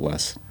little bit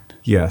less.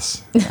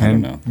 Yes. I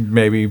don't know.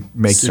 Maybe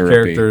make Syrupy.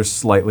 your characters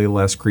slightly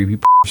less creepy.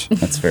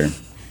 That's fair.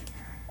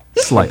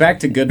 Slightly. Back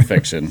to good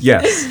fiction.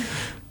 Yes.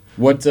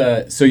 What?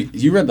 So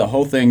you read the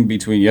whole thing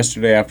between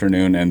yesterday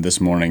afternoon and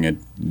this morning at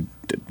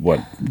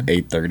what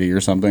 8:30 or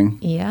something?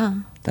 Yeah.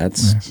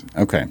 That's nice.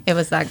 Okay. It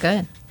was that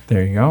good.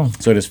 There you go.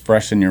 So it is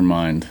fresh in your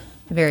mind.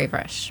 Very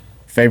fresh.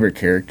 Favorite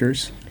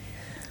characters?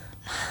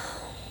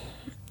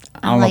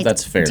 I don't know if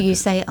that's fair. Do you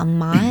say a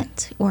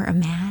Mott or a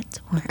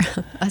Matt? Or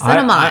I said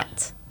a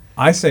Mott.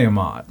 I say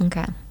Amat.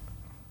 Okay.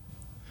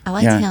 I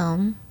liked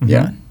him.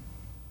 Yeah.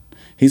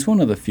 He's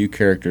one of the few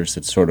characters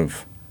that's sort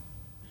of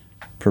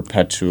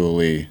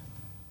perpetually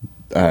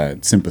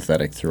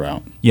sympathetic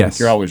throughout. Yes. Like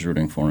you're always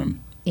rooting for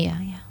him. Yeah.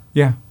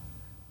 Yeah.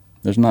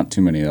 There's not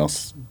too many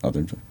else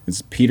other.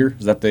 Is Peter?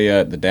 Is that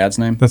the dad's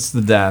name? That's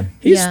the dad.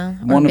 He's or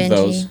one Benji. of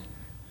those.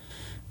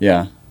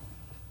 Yeah.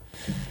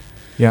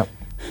 Yep.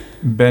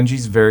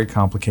 Benji's very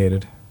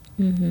complicated.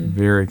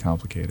 Very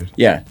complicated.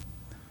 Yeah.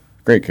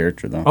 Great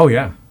character though. Oh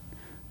yeah.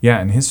 Yeah,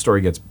 and his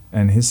story gets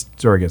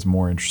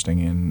more interesting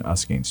in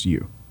Us Against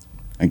You.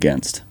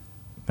 Against.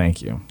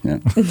 Thank you. Yeah.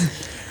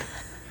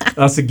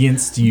 Us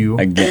Against You.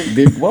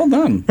 Well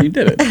done. You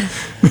did it.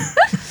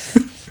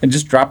 And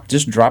just drop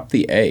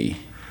the A.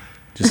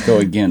 Just go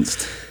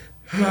against.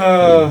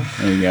 There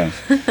you go.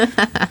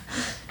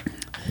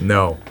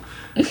 No.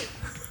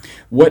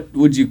 What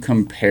would you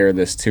compare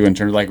this to in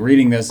terms of like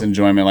reading this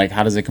enjoyment? Like,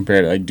 how does it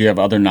compare to, like, do you have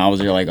other novels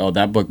that you're like, oh,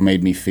 that book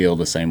made me feel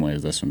the same way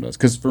as this one does?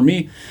 Because for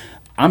me,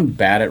 I'm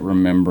bad at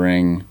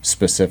remembering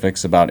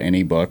specifics about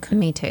any book.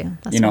 Me too.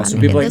 That's So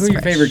people are like, who are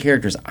your favorite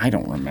characters? I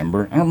don't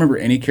remember. I don't remember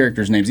any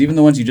characters' names. Even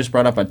the ones you just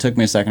brought up, it took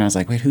me a second. I was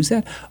like, wait, who's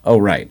that? Oh,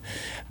 right.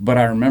 But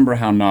I remember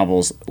how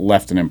novels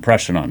left an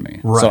impression on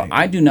me. Right. So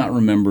I do not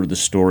remember the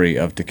story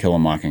of To Kill a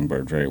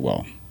Mockingbird very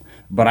well.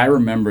 But I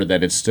remember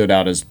that it stood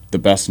out as the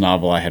best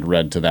novel I had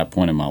read to that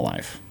point in my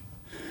life.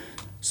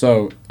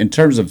 So in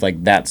terms of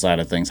like that side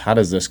of things, how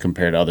does this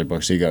compare to other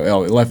books? You go,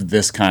 oh, it left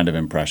this kind of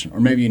impression. Or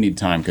maybe you need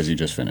time because you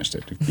just finished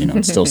it.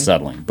 It's still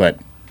settling. But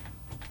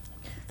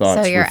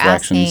thoughts, So you're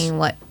reflections. asking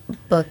what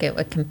book it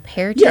would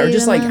compare to? Yeah, or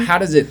just like then? how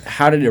did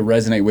it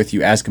resonate with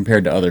you as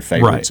compared to other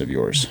favorites of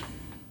yours?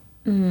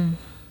 Well,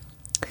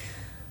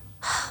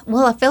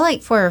 I feel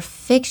like for a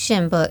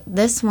fiction book,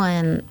 this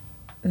one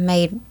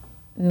made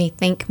me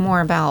think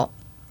more about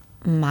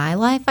my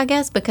life, I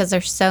guess, because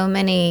there's so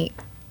many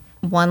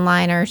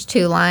one-liners,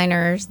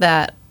 two-liners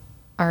that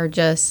are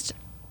just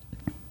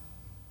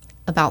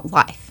about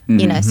life,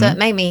 So it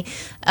made me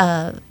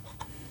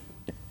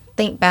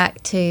think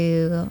back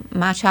to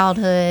my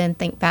childhood,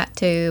 think back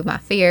to my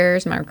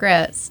fears, my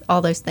regrets,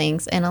 all those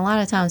things. And a lot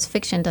of times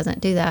fiction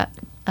doesn't do that.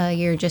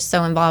 You're just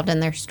so involved in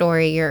their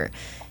story.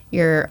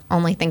 You're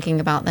only thinking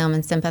about them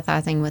and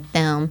sympathizing with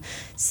them.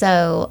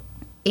 So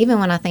even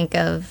when I think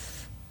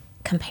of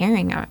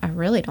comparing, I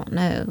really don't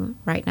know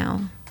right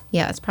now.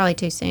 Yeah, it's probably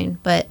too soon,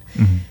 but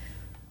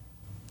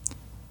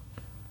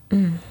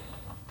Oh,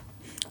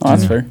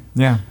 that's fair.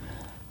 Yeah.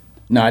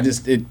 No,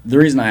 the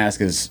reason I ask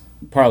is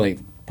partly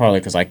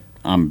because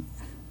I'm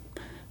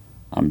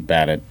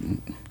bad at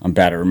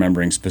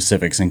remembering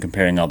specifics and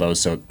comparing all those.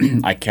 So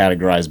I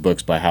categorize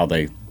books by how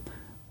they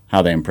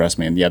impress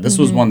me. And yeah, this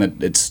was one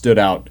that it stood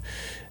out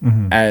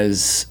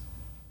as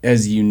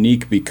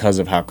unique because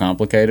of how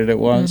complicated it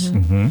was.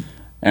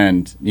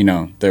 And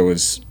there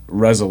was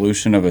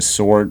resolution of a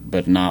sort,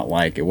 but not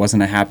like it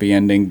wasn't a happy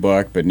ending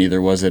book, but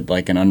neither was it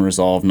like an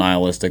unresolved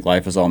nihilistic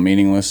life is all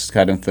meaningless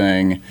kind of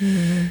thing.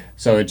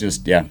 So it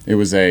just it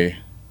was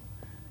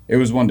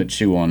one to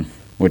chew on,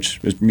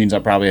 which means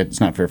it's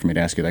not fair for me to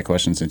ask you that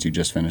question since you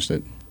just finished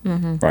it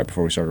right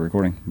before we started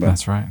recording. But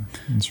That's right.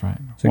 It's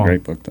a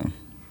great book though.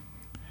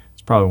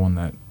 It's probably one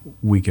that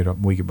we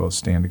could both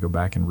stand to go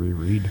back and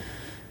reread.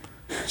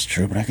 It's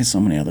true, but I got so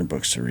many other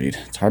books to read.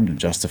 It's hard to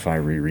justify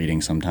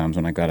rereading sometimes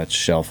when I got a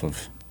shelf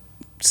of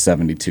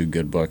 72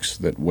 good books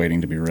that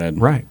waiting to be read.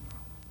 Right.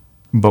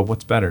 But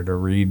what's better, to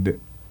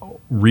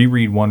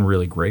reread one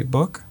really great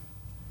book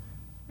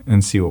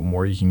and see what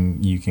more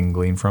you can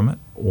glean from it,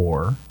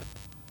 or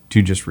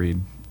to just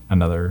read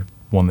another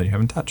one that you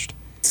haven't touched?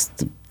 It's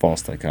the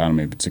false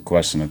dichotomy, but it's a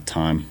question of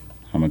time.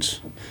 How much,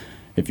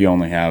 if you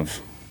only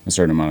have a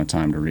certain amount of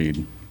time to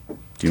read,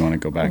 do you want to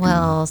go back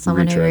Well, and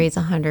someone who retread? reads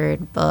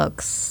 100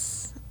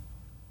 books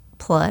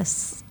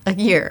plus a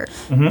year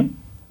Mm-hmm.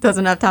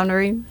 doesn't have time to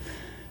read.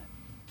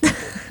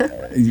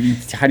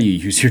 How do you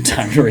use your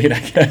time to read? I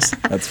guess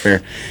that's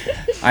fair.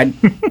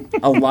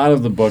 A lot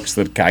of the books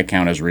that I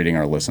count as reading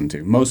are listened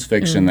to. Most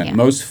fiction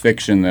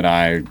that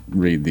I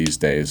read these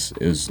days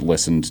is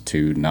listened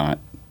to, not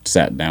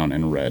sat down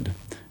and read,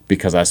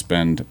 because I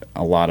spend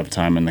a lot of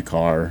time in the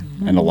car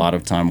and a lot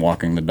of time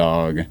walking the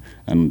dog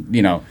and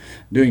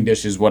doing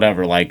dishes,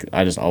 whatever. Like,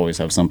 I just always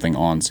have something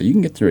on, so you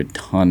can get through a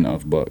ton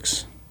of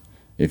books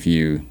if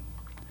you're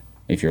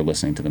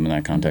listening to them in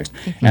that context.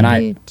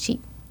 You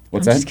cheat.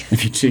 What's I'm that? just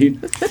If you cheat?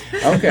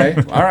 Okay.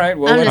 All right.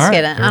 Well, I'm just all right,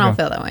 kidding. there we I don't go.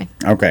 feel that way.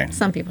 okay.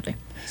 Some people do.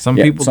 Some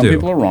Yeah, people some do.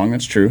 people are wrong.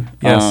 That's true.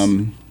 Yes.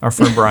 Our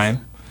friend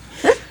Brian,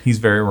 he's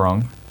very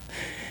wrong.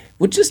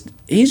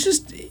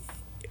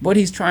 What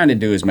he's trying to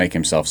do is make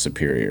himself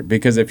superior,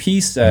 because if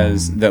he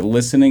says that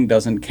listening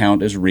doesn't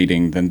count as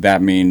reading, then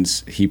that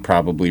means he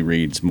probably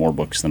reads more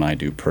books than I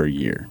do per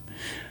year.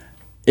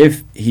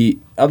 If he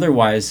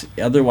otherwise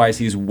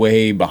he's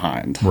way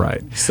behind.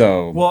 Right.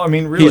 So Well, I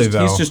mean, really,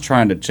 though. he's just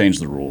trying to change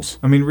the rules.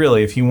 I mean,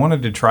 really, if he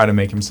wanted to try to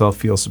make himself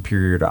feel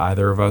superior to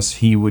either of us,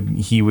 he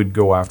would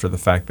go after the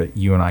fact that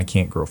you and I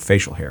can't grow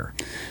facial hair.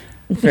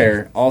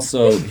 Fair.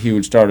 Also, he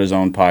would start his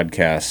own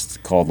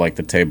podcast called like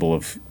the Table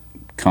of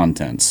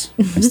Contents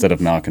instead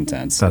of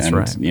Malcontents. That's and,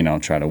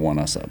 right. Try to one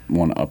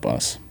up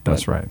us.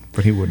 That's right.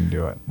 But he wouldn't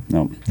do it.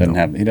 No, he doesn't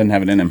have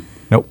it in him.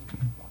 Nope.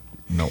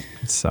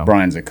 So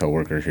Brian's a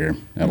coworker here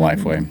at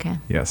Lifeway. Okay.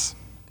 yes,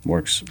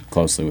 Works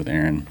closely with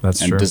Aaron.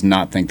 That's and true. does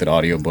not think that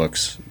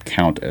audiobooks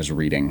count as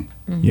reading.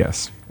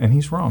 yes, and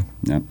he's wrong.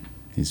 Yep.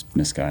 He's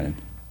misguided.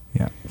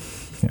 Yeah.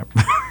 Yep.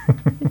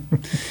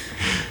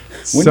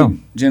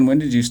 Jen, when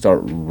did you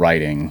start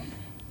writing?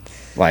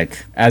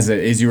 Like, as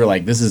you were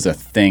like, this is a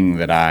thing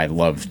that I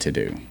love to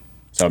do.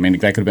 So, I mean, that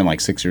could have been like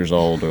 6 years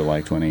old or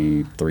like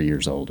 23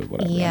 years old or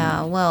whatever.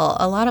 Yeah, well,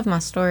 a lot of my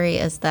story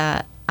is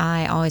that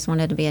I always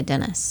wanted to be a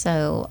dentist.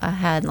 So I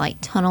had like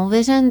tunnel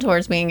vision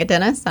towards being a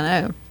dentist. I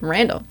know,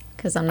 random,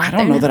 because I'm not I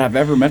don't know that I've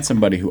ever met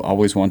somebody who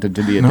always wanted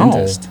to be a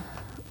dentist.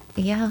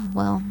 Yeah,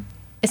 well,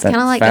 it's That's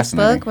kind of like this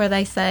fascinating. book where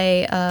they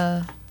say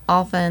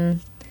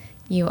often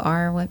you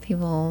are what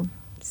people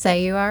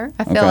say you are.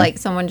 I feel Okay. like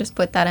someone just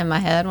put that in my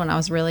head when I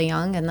was really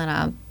young, and then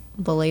I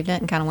believed it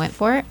and kind of went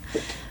for it.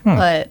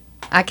 But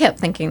I kept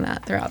thinking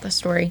that throughout the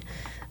story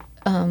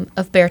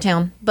of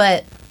Beartown.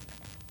 But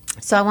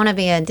so I want to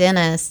be a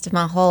dentist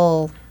my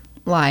whole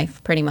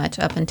life, pretty much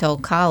up until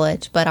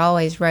college. But I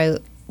always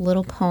wrote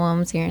little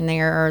poems here and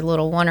there, or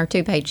little 1 or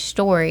 2 page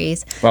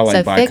stories. About like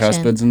So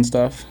fiction- bicuspids and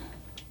stuff?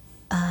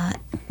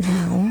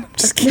 No.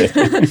 Just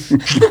kidding.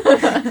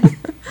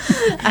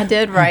 I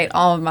did write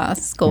all of my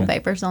school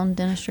papers on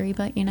dentistry,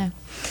 but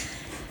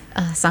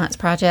science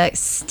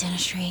projects,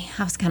 dentistry.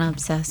 I was kind of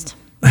obsessed.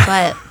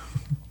 But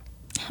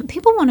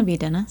people want to be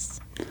dentists.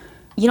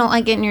 You don't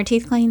like getting your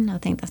teeth cleaned? I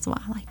think that's why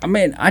I like it. I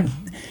mean,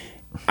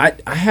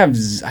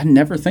 I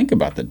never think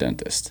about the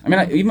dentist. I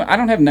mean, I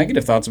don't have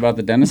negative thoughts about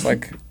the dentist.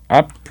 Like, I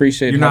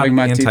appreciate You're not having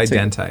my teeth taken.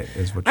 anti-dentite,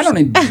 is what I you're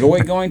don't saying. enjoy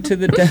going to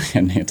the dentist.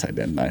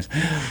 Anti-dentist.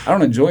 I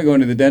don't enjoy going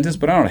to the dentist,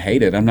 but I don't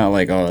hate it. I'm not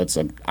like,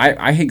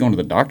 I hate going to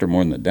the doctor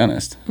more than the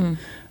dentist.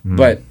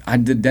 But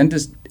the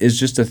dentist is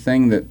just a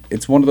thing that,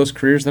 it's one of those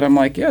careers that I'm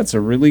like, yeah, it's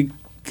a really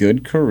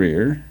good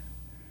career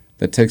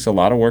that takes a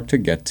lot of work to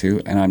get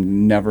to, and I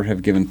never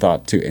have given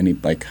thought to any,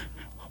 like,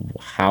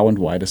 how and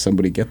why does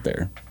somebody get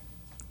there?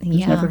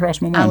 Yeah. never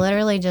crossed my I mind.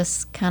 literally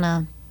just kind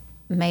of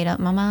made up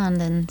my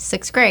mind in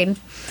 6th grade.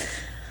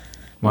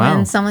 Wow.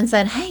 When someone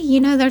said, hey,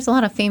 there's a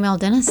lot of female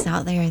dentists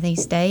out there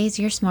these days.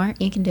 You're smart.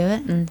 You can do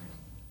it. And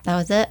that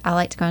was it. I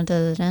liked going to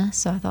the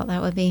dentist, so I thought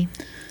that would be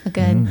a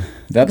good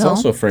That's goal.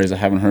 also a phrase I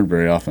haven't heard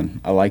very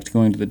often. I liked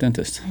going to the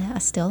dentist. Yeah, I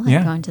still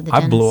like going to the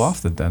dentist. I blew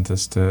off the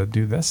dentist to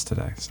do this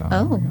today. So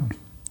there we Oh. go.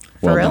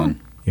 For Well real? done.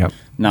 Yep.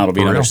 Now it'll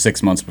be For another real.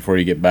 6 months before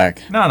you get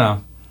back.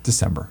 No,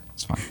 December.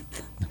 It's fine.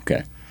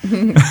 Okay.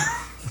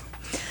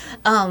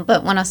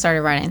 But when I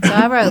started writing, so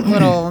I wrote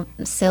little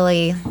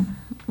silly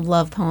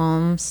love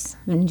poems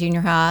in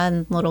junior high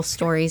and little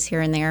stories here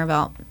and there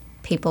about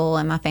people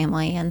and my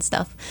family and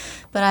stuff.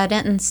 But I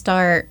didn't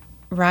start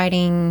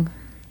writing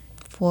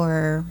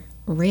for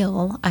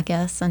real, I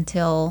guess,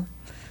 until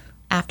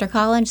after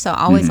college. So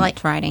I always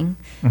liked writing.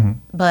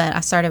 But I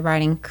started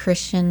writing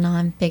Christian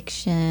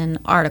nonfiction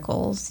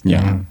articles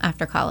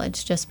after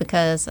college, just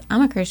because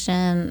I'm a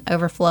Christian,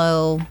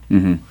 overflow,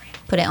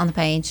 put it on the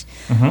page.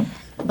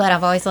 But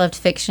I've always loved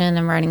fiction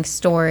and writing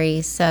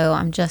stories, so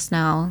I'm just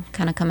now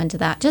kind of coming to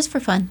that just for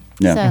fun.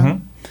 Yeah.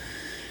 So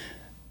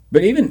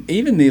But even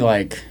the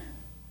like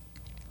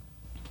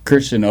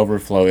Christian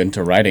overflow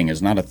into writing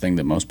is not a thing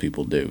that most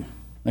people do.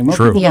 Like most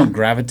True. people Yeah. don't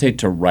gravitate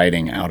to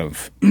writing out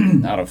of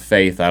out of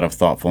faith, out of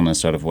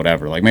thoughtfulness, out of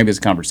whatever. Like maybe it's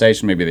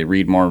conversation, maybe they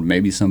read more,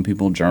 maybe some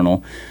people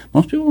journal.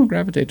 Most people don't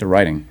gravitate to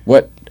writing.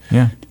 What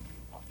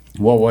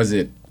was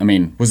it? I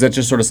mean, was that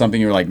just sort of something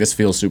you were like, this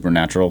feels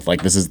supernatural?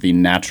 Like this is the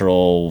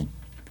natural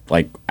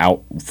like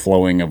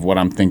outflowing of what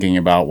I'm thinking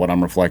about, what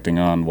I'm reflecting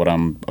on, what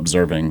I'm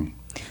observing.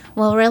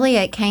 Well, really,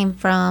 it came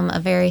from a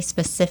very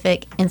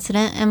specific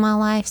incident in my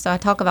life. So I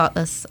talk about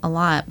this a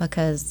lot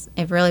because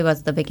it really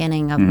was the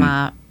beginning of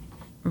my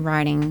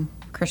writing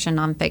Christian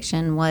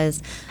nonfiction.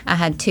 Was I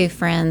had two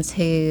friends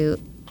who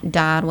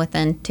died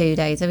within 2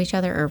 days of each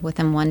other, or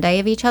within 1 day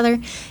of each other,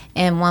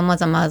 and one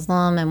was a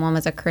Muslim and one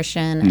was a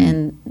Christian,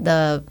 and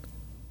the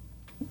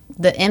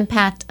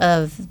impact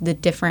of the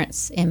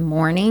difference in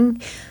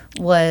mourning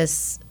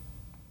was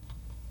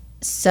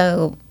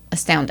so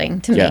astounding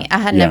to me. Yeah. I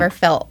had Yeah. never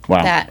felt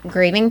Wow. that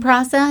grieving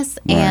process.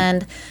 Right.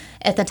 And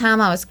at the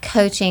time I was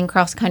coaching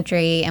cross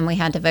country and we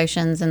had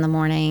devotions in the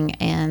morning.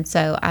 And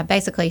so I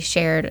basically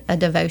shared a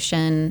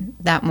devotion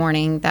that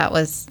morning that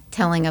was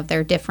telling of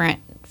their different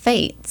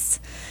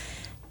fates.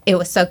 It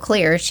was so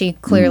clear. She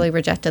clearly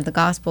rejected the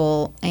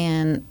gospel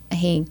and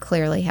he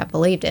clearly had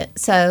believed it.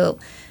 So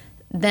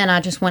then I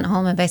just went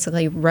home and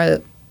basically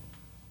wrote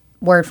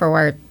word for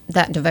word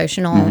that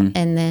devotional.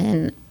 And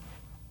then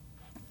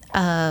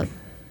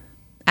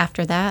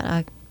after that,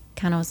 I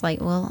kind of was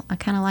like, well, I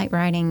kind of like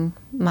writing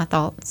my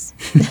thoughts.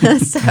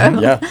 So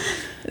Yeah.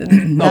 No, that's that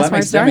where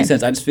makes it started.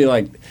 sense. I just feel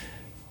like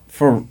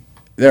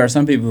there are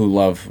some people who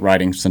love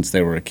writing since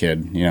they were a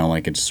kid, you know,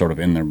 like it's sort of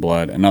in their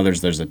blood. And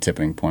others, there's a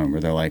tipping point where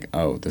they're like,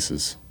 oh,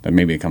 that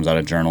maybe it comes out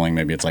of journaling.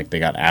 Maybe it's like they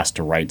got asked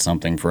to write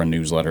something for a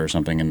newsletter or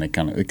something and it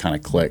kind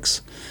of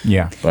clicks.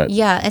 Yeah. But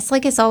Yeah, it's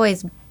like it's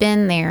always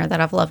been there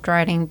that I've loved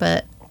writing,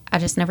 but I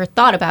just never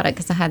thought about it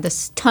because I had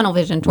this tunnel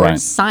vision towards Right.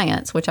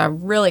 science, which I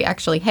really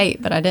actually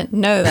hate, but I didn't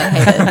know that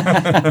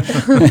I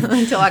hated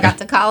until I got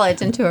to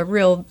college into a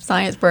real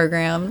science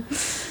program.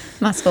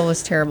 My school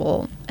was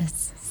terrible at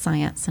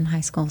science in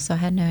high school, so I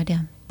had no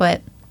idea.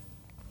 But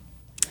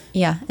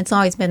yeah, it's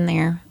always been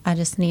there. I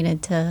just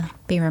needed to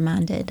be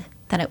reminded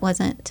that it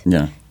wasn't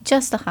yeah.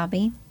 just a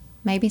hobby.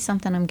 Maybe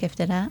something I'm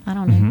gifted at. I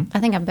don't know. I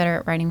think I'm better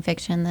at writing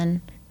fiction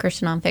than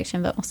Christian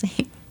nonfiction, but we'll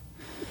see.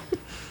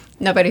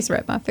 Nobody's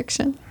read my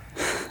fiction.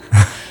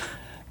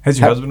 Has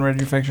your husband read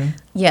your fiction?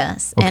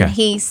 Yes, Okay. and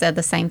he said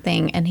the same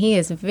thing, and he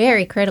is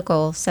very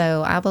critical,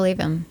 so I believe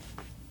him.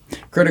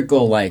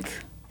 Critical, like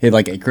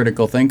a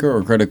critical thinker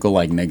or critical,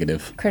 like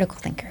negative? Critical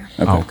thinker.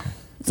 Okay. Oh, okay.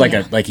 It's like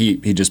Yeah.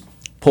 he just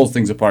pulls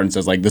things apart and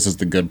says like, this is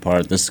the good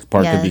part. This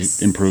part could Yes.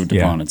 be improved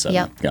Yeah. upon, etc.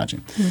 Yep. Gotcha.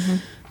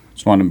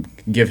 Just want to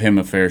give him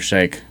a fair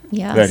shake.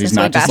 Yeah, That he's since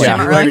we not just bashed like,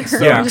 him your writing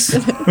earlier.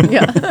 sucks.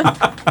 Yeah.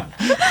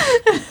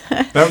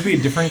 That would be a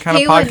different kind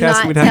He of would podcast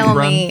not we'd have tell to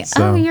run. me,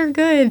 so- "Oh, you're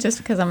good," just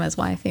because I'm his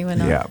wife. He would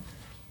not. yeah.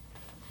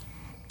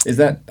 Is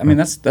that? I mean,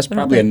 that's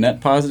probably a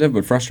net positive,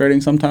 but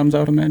frustrating sometimes. I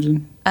would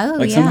imagine. Oh,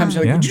 Like yeah. sometimes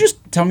you're like, Yeah. would you just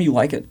tell me you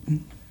like it?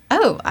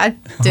 Oh, I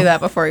do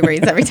that before he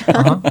reads every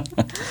time.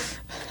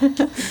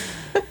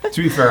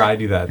 To be fair, I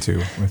do that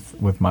too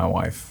with my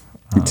wife.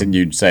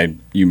 You'd say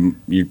you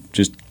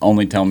just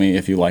only tell me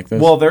if you like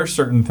this. Well, there are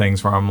certain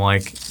things where I'm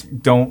like,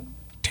 don't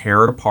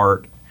tear it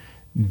apart.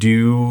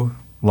 Do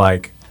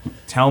like,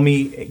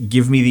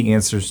 give me the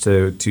answers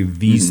to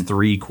these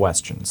 3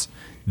 questions.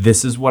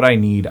 This is what I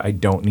need. I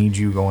don't need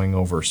you going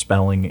over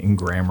spelling and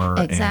grammar.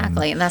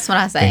 Exactly. And That's what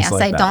I say. things I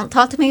like say, that. don't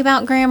talk to me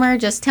about grammar.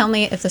 Just tell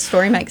me if the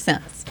story makes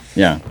sense.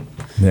 yeah,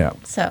 yeah.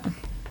 So,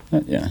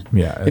 yeah.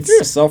 Yeah. If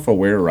you're a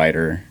self-aware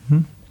writer,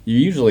 you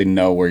usually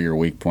know where your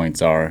weak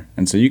points are,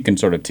 and so you can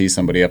sort of tease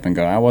somebody up and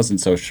go, "I wasn't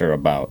so sure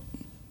about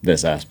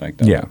this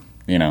aspect of Yeah. it."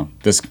 You know,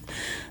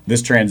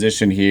 this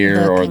transition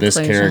here, the or this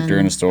character in a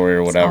conclusion story,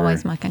 or is whatever.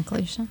 always my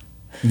conclusion.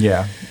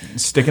 Yeah,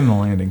 sticking the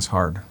landing's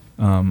hard,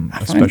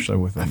 especially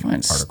with an I find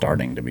article.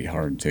 starting to be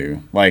hard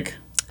too. Like,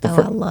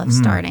 Oh, I love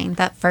starting.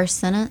 That first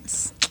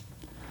sentence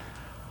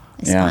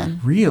is Yeah.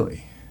 fun.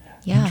 Really?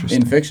 Yeah.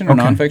 in fiction or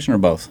Okay. nonfiction or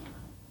both.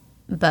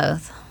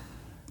 Both.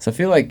 So I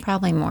feel like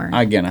Probably more.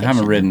 again, I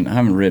haven't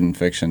written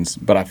fictions,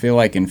 but I feel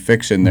like in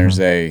fiction there's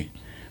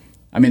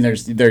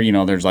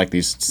there's like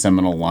these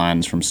seminal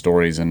lines from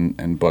stories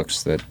and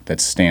books that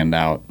stand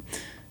out.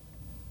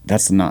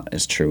 That's not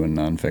as true in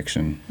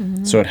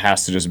nonfiction. So it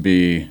has to just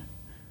be,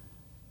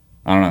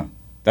 I don't know.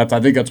 I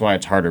think that's why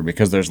it's harder,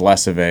 because there's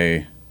less of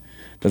a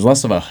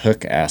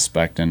hook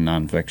aspect in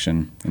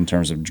nonfiction in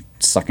terms of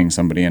sucking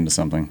somebody into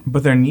something.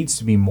 But there needs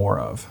to be more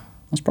of.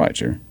 That's probably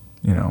true.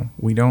 You know,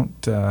 we don't.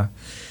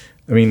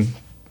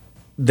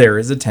 There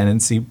is a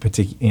tendency,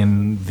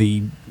 in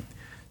the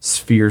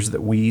spheres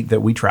that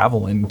we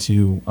travel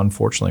into,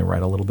 unfortunately,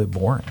 write a little bit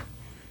boring,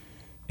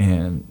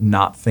 and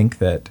not think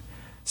that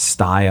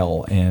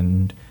style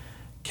and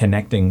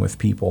connecting with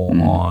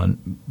people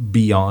on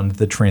beyond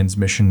the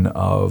transmission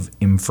of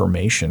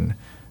information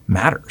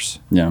matters.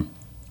 Yeah,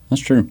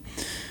 that's true.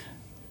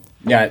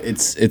 Yeah,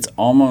 it's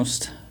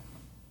almost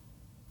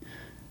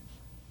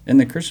in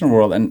the Christian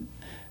world, and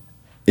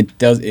It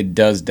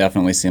does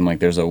definitely seem like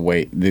there's a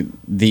way.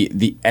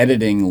 The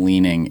editing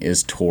leaning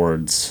is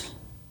towards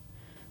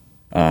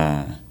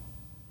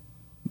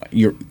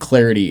your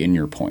clarity in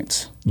your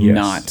points, Yes.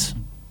 not,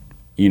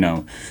 you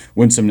know,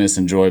 winsomeness,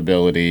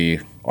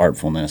 enjoyability,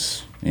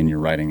 artfulness in your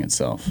writing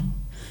itself.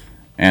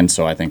 And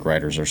so I think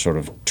writers are sort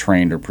of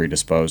trained or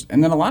predisposed.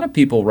 And then a lot of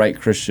people write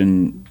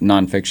Christian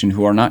nonfiction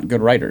who are not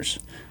good writers.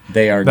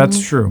 That's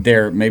true.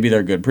 Maybe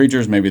they're good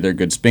preachers, maybe they're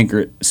good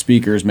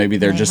speakers, maybe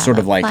they're They just have sort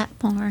a of like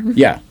platform.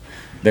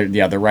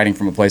 they're writing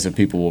from a place of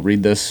people will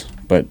read this,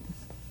 but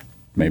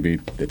maybe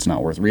it's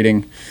not worth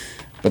reading.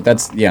 But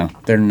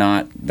they're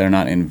not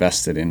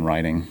invested in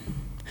writing.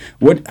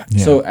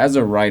 So as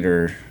a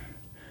writer,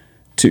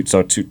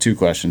 two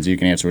questions. You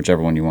can answer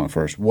whichever one you want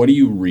first. What do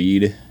you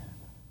read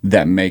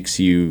that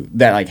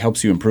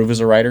helps you improve as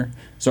a writer?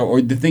 So,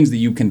 or the things that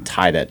you can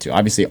tie that to.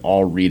 Obviously,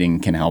 all reading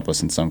can help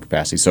us in some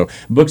capacity. So,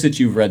 books that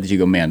you've read that you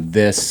go, man,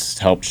 this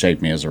helped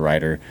shape me as a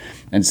writer.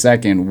 And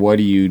second, what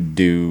do you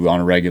do on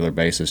a regular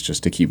basis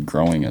just to keep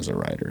growing as a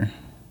writer?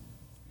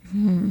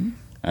 And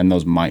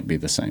those might be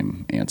the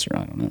same answer.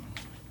 I don't know.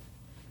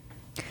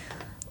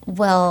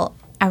 Well,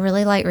 I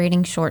really like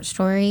reading short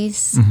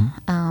stories.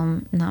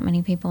 Not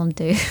many people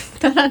do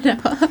that I know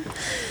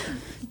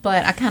of.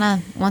 But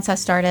once I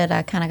started,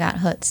 I kind of got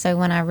hooked. So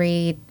when I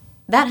read,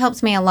 that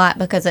helps me a lot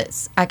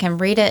because I can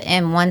read it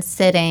in one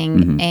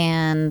sitting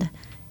and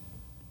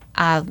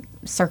I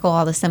circle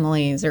all the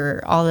similes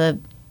or all the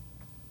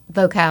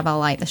vocab I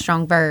like, the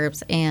strong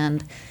verbs,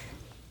 and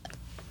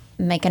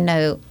make a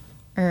note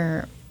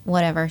or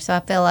whatever. So I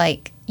feel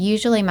like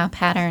usually my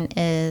pattern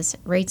is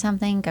read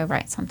something, go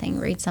write something,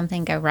 read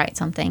something, go write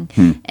something.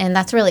 And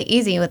that's really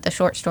easy with the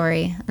short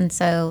story. And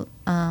so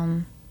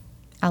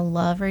I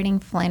love reading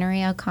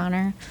Flannery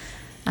O'Connor.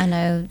 I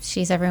know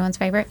she's everyone's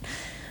favorite.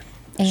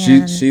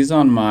 And She's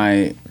on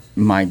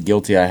my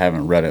guilty I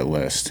haven't read it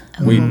list.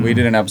 We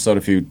did an episode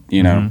a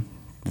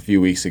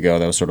few weeks ago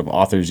that was sort of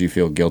authors you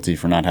feel guilty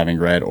for not having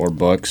read or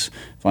books.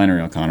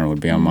 Flannery O'Connor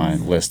would be on my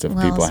list of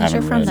people I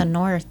haven't you're from read. the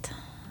north,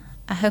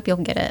 I hope you'll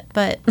get it.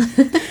 But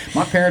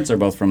My parents are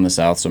both from the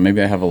South, so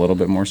maybe I have a little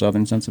bit more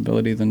Southern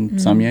sensibility than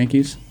some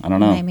Yankees. I don't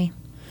know. maybe.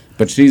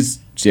 But she is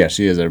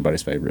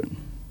everybody's favorite.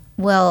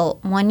 Well,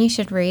 one you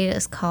should read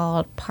is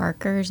called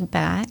Parker's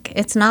Back.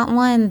 It's not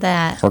one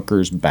that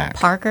Parker's Back.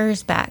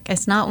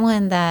 It's not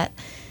one that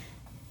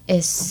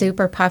is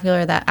super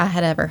popular that I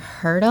had ever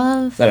heard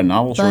of. Is that a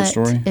novel, short but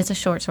story? It's a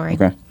short story.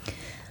 Okay.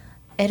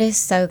 It is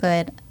so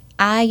good.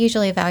 I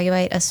usually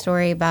evaluate a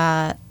story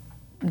by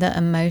the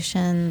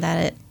emotion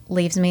that it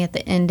leaves me at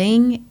the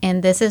ending.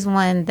 And this is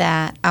one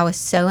that I was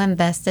so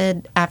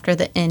invested after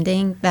the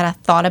ending that I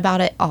thought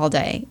about it all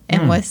day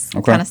and was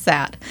kind of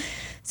sad.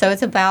 So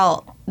it's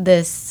about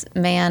this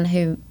man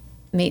who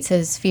meets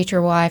his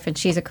future wife, and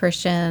she's a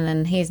Christian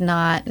and he's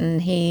not,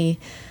 and he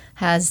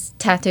has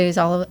tattoos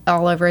all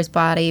over his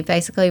body.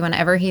 Basically,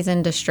 whenever he's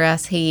in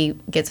distress, he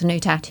gets a new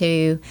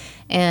tattoo,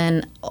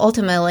 and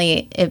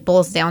ultimately it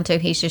boils down to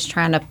he's just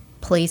trying to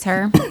please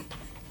her.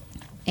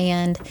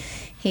 And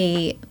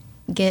he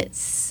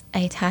gets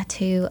a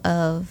tattoo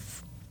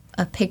of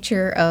a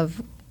picture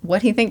of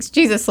what he thinks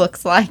Jesus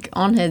looks like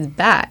on his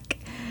back.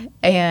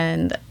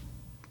 And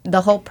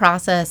the whole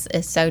process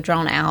is so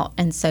drawn out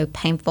and so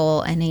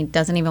painful, and he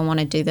doesn't even want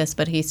to do this,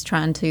 but he's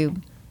trying to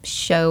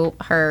show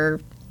her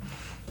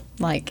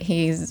like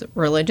he's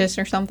religious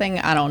or something.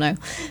 I don't know.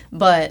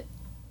 But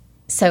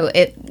so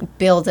it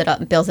builds it up,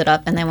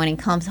 and then when he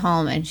comes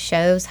home and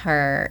shows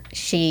her,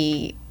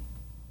 she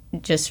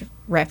just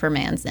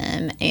reprimands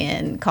him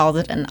and calls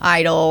it an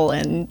idol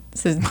and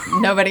says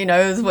nobody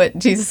knows what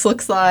Jesus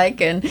looks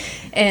like, and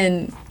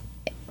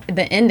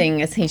the ending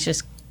is he's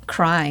just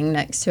crying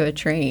next to a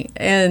tree.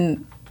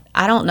 And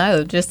I don't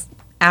know, just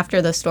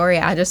after the story,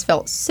 I just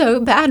felt so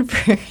bad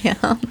for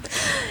him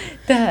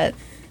that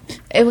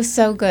it was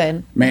so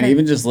good. Man,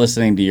 even just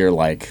listening to your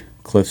like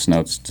Cliff's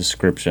Notes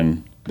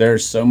description,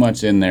 there's so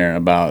much in there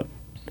about,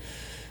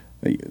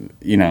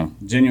 you know,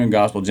 genuine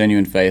gospel,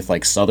 genuine faith,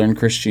 like Southern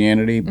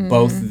Christianity,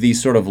 both the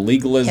sort of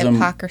legalism,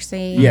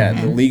 Hypocrisy. yeah,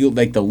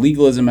 the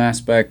legalism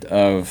aspect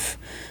of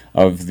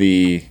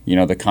the, you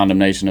know, the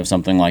condemnation of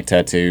something like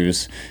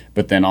tattoos,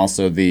 but then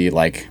also the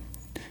like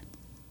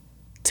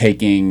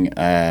taking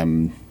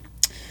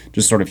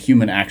just sort of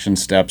human action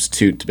steps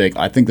to make.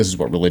 I think this is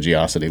what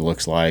religiosity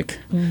looks like.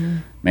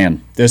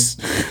 Man, this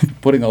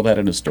putting all that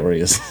in a story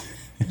is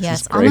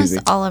Yes, crazy.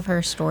 almost all of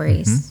her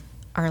stories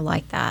are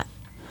like that.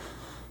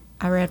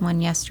 I read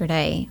one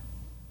yesterday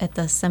at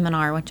the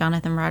seminar with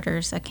Jonathan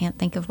Rogers. I can't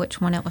think of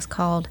which one it was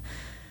called.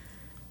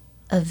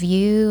 A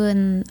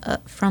View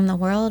from the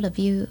World? A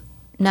View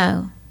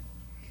that,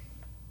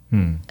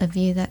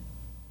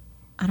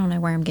 I don't know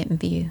where I'm getting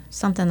view.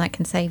 Something that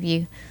can save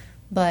you.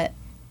 But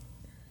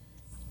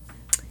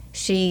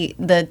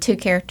the two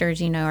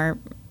characters, you know, are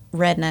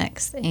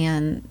rednecks,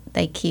 and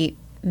they keep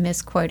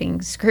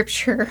misquoting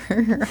scripture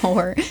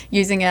or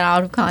using it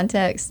out of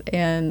context,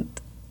 and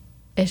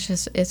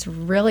it's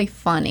really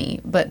funny,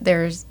 but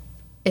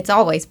it's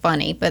always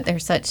funny, but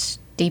there's such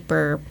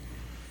deeper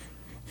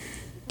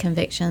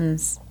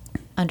convictions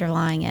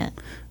underlying it.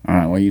 All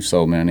right, well, you've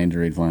sold me. I need to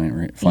read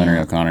Flannery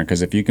O'Connor,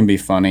 because if you can be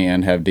funny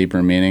and have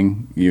deeper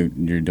meaning, you're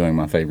doing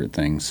my favorite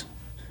things.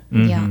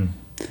 Yeah.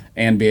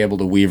 And be able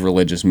to weave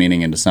religious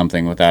meaning into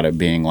something without it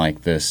being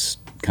like this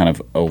kind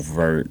of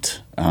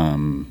overt,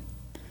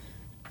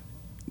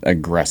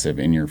 aggressive,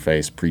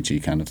 in-your-face, preachy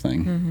kind of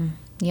thing.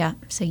 Yeah.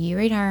 So you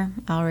read her.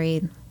 I'll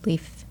read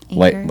Leif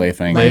Anger. Leif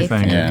Anger. Leif Yeah.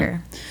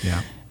 Anger.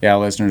 Yeah. Yeah,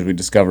 listeners, we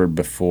discovered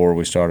before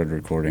we started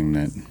recording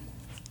that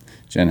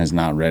Jen has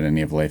not read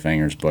any of Leif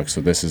Anger's books,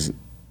 so this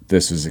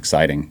is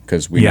exciting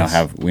because we now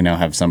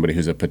have somebody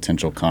who's a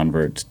potential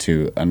convert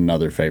to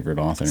another favorite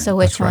author. So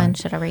which one right.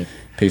 should I read?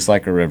 Peace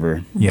Like a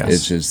River. Yes.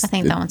 It's just, I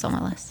think that one's on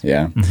my list.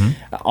 Yeah.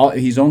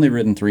 He's only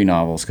written 3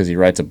 novels because he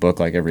writes a book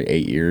like every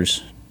 8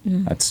 years.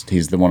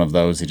 He's the one of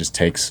those. He just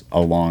takes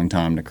a long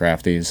time to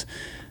craft these.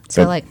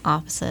 So But- like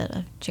opposite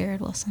of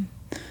Jared Wilson.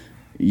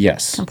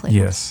 Yes. Completely.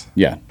 Yes.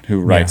 Yeah. Who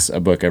writes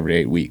a book every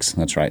 8 weeks.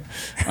 That's right.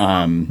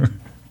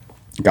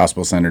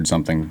 Gospel centered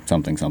something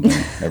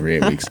every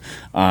 8 weeks.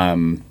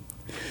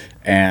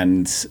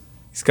 And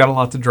He's got a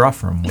lot to draw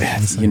from.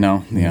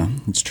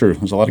 it's true.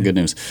 There's a lot of good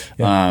news.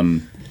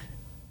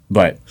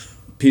 But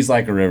Peace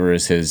Like a River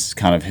is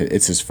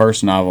it's his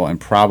first novel and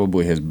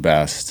probably his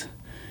best.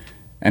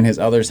 And his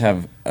others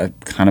have a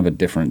kind of a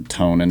different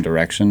tone and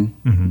direction,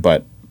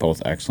 but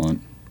both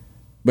excellent.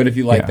 But if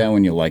you like that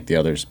one, you'll like the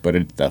others. But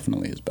it's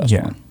definitely his best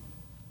one.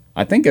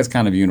 I think it's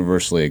kind of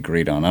universally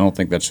agreed on. I don't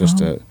think that's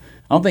just I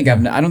don't think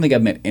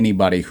I've met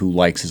anybody who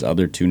likes his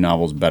other 2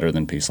 novels better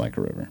than Peace Like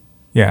a River.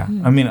 Yeah.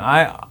 I mean,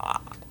 I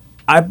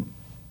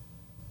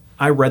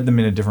read them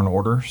in a different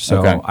order.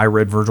 So I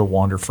read Virgil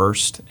Wander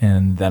first,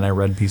 and then I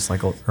read Peace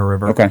Like a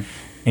River. Okay.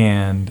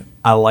 And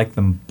I like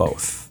them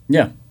both.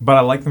 Yeah. But I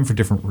like them for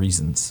different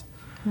reasons.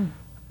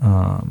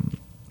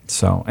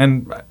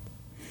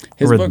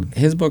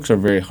 His books are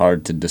very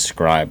hard to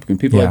describe. When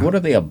people are like, what are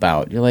they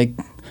about? You're like,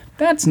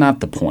 that's not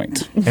the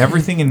point.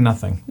 Everything and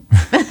nothing.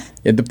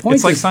 The point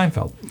It's like is,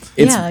 Seinfeld.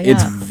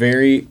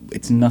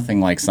 it's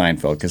nothing like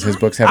Seinfeld because his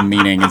books have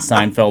meaning and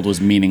Seinfeld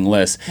was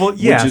meaningless. Well,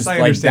 yes, which is I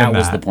like understand that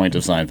was that. the point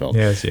of Seinfeld.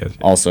 Yes.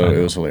 Also,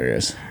 it was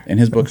hilarious, and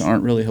his books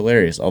aren't really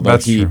hilarious. Although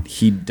That's true.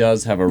 he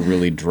does have a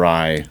really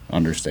dry,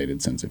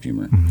 understated sense of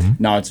humor.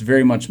 Now it's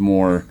very much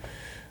more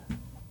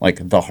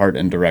like the heart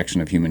and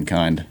direction of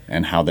humankind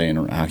and how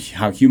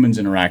how humans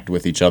interact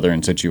with each other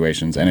in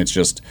situations, and it's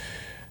just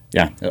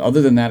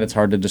Other than that, it's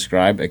hard to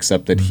describe,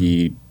 except that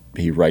he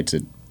writes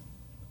it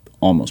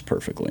almost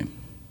perfectly.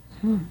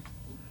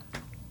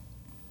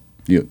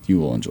 You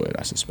will enjoy it,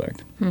 I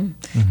suspect.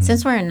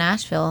 Since we're in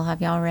Nashville,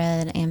 have y'all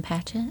read Ann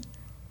Patchett?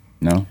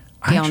 No?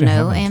 Do y'all actually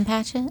know haven't. Ann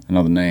Patchett? I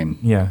know the name.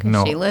 Yeah.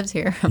 No. She lives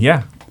here.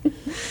 Yeah.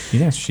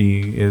 Yes,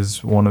 she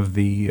is one of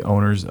the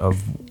owners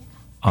of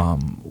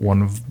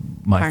one of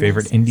my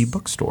favorite Parnassus. indie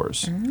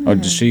bookstores. Oh,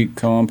 does she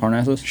co-own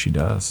Parnassus? She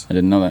does. I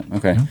didn't know that.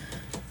 Okay.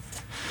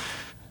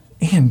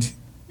 And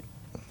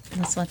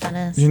That's what that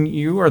is. Jen,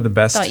 you are the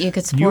best. Thought you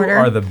could support her.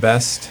 are the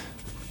best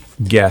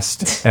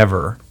guest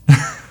ever.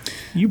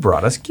 You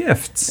brought us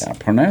gifts, Yeah,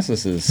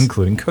 Parnassus is...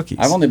 including cookies.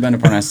 I've only been to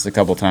Parnassus a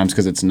couple times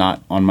because it's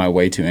not on my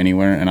way to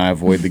anywhere, and I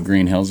avoid the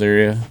Green Hills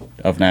area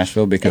of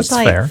Nashville because... It's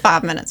like fair.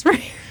 5 minutes from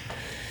here.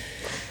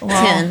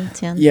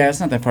 10. Yeah, it's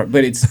not that far,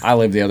 but I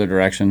live the other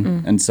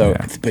direction, and so,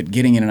 but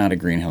getting in and out of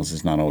Green Hills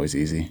is not always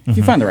easy. If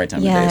you find the right time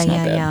of day, Yeah, it's not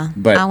yeah, bad. yeah.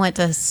 But I went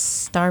to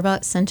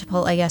Starbucks and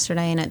Chipotle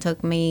yesterday, and it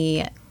took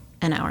me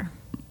an hour.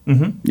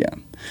 yeah,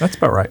 That's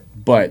about right.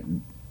 but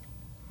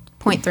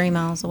 0.3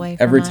 miles away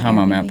from every my time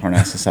I'm at Airbnb.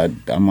 Parnassus,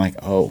 I'm like,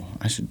 oh,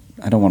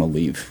 I don't want to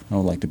leave. I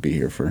would like to be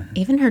here for.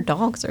 Even her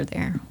dogs are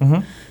there.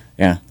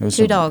 Yeah, there was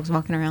 2 a dogs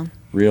walking around.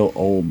 real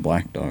old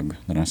black dog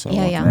that I saw Yeah,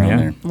 walking yeah. around Yeah.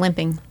 there.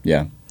 Limping.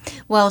 Yeah,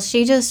 Well,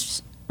 she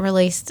just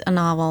released a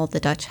novel, The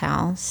Dutch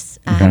House.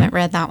 I haven't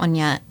read that one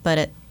yet,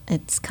 but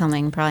it's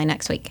coming probably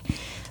next week.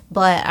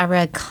 But I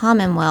read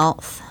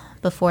Commonwealth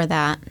before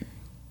that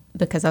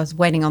because I was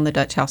waiting on The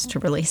Dutch House to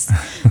release.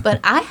 But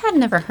I had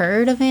never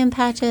heard of Ann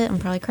Patchett. I'm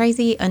probably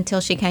crazy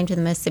until she came to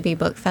the Mississippi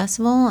Book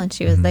Festival and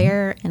she was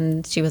there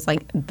and she was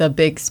like the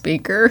big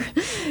speaker.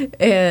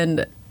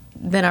 And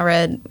then I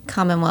read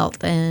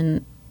Commonwealth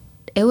and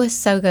it was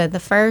so good. The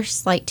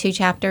first 2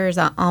 chapters,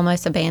 I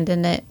almost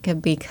abandoned it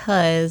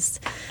because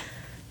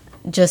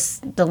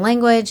just the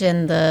language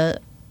and the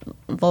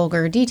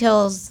vulgar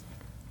details.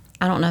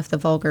 I don't know if the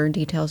vulgar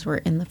details were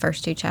in the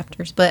first 2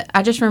 chapters, but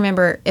I just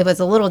remember it was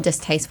a little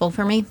distasteful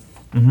for me.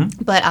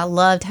 But I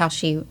loved how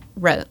she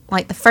wrote.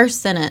 The first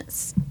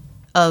sentence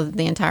of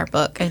the entire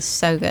book is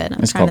so good.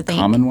 I'm it's trying to called think.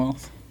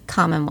 Commonwealth.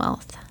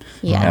 Commonwealth.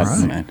 Yes.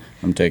 Yes, man.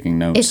 I'm taking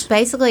notes. It's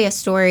basically a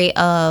story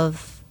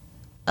of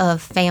a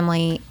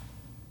family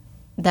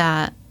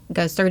that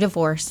goes through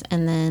divorce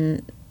and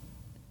then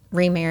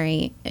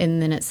remarry,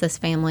 and then it's this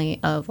family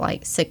of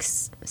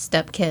 6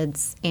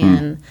 stepkids,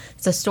 and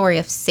it's a story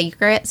of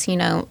secrets.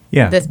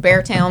 Yeah. This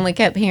bear town we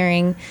kept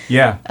hearing.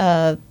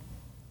 Yeah.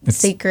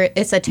 Secret.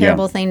 It's a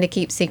terrible thing to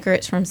keep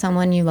secrets from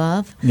someone you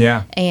love.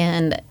 Yeah.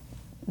 And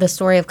the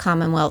story of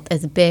Commonwealth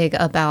is big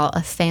about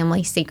a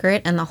family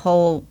secret, and the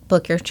whole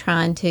book you're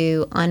trying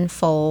to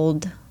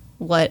unfold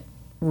what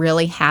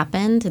really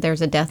happened.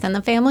 There's a death in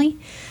the family.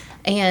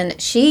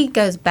 And she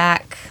goes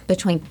back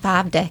between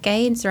 5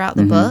 decades throughout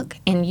the book.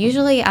 And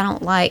usually I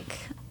don't like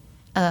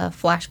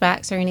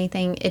flashbacks or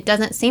anything. It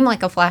doesn't seem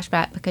like a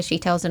flashback because she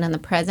tells it in the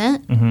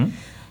present.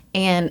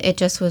 And it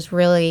just was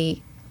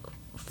really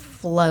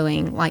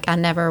flowing. Like, I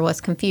never was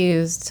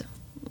confused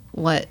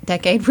what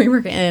decade we were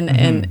in.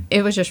 And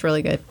it was just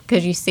really good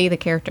because you see the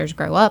characters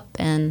grow up,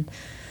 and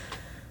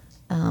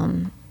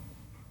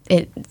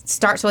it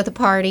starts with a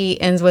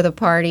party, ends with a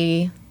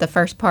party. The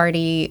first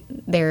party,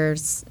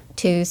 there's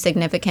 2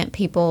 significant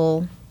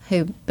people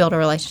who build a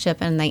relationship,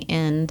 and they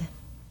end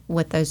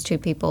with those 2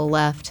 people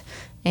left.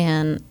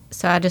 And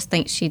so I just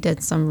think she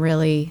did some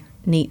really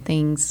neat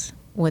things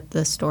with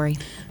the story.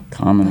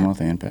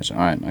 Commonwealth and Passion.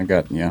 All right, I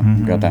got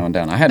that one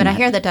down. But I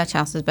hear the Dutch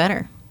House is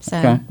better. So.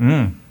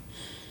 Okay.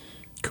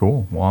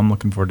 Cool. Well, I'm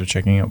looking forward to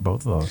checking out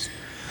both of those.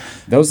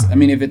 Those, I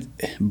mean, if it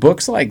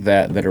books like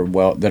that are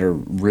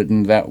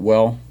written that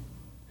well,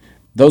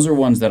 those are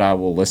ones that I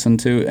will listen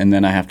to, and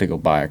then I have to go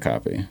buy a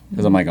copy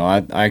because I'm like, oh,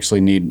 I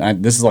actually need.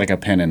 This is like a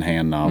pen in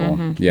hand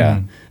novel.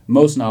 Yeah,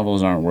 most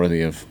novels aren't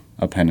worthy of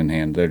a pen in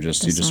hand. They're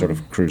just you just sort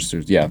of cruise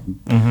through. Yeah,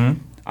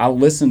 I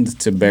listened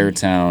to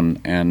Beartown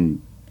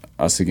and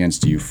Us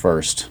Against You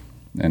first,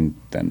 and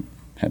then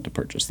had to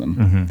purchase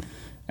them.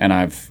 And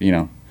I've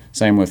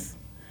same with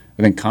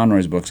I think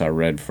Conroy's books I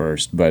read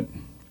first, but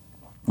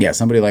yeah,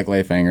 somebody like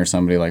Leif Enger,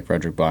 somebody like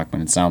Frederick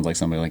Bachman. It sounds like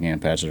somebody like Ann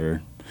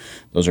Patchett.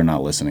 Those are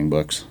not listening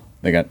books.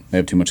 They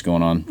have too much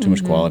going on, too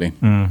much quality.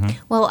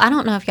 Well, I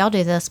don't know if y'all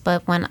do this,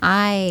 but when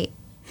I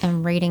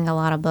am reading a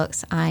lot of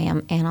books, I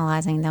am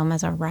analyzing them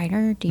as a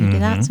writer. Do you do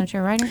that since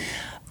you're a writer?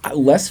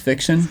 Less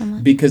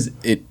fiction because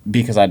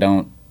I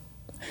don't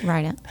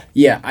Write it.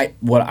 Yeah,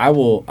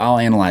 I'll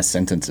analyze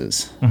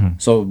sentences.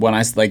 So when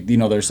I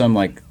there's some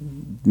like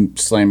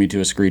slam you to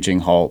a screeching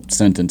halt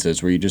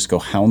sentences where you just go,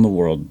 how in the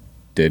world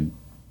did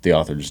the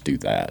author just do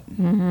that?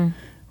 And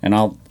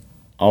I'll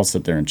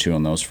sit there and chew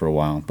on those for a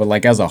while. But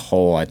like as a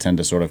whole, I tend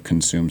to sort of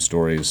consume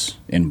stories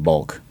in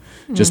bulk,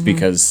 just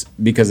because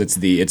it's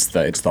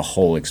the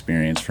whole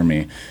experience for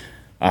me.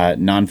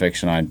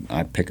 Nonfiction,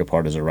 I pick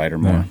apart as a writer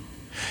more.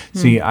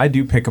 See, I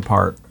do pick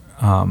apart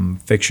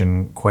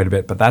fiction quite a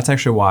bit, but that's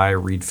actually why I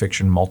read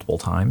fiction multiple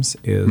times.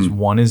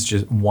 One is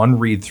just one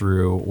read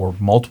through, or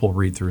multiple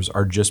read throughs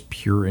are just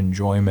pure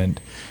enjoyment.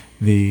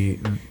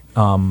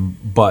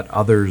 But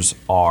others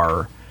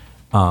are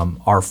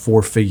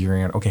for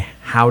figuring out, okay,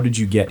 how did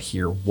you get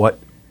here? What,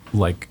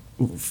 like,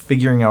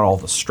 figuring out all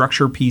the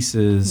structure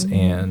pieces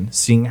and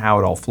seeing how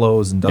it all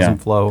flows and doesn't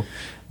flow,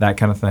 that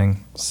kind of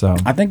thing. So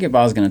I think if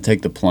I was going to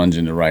take the plunge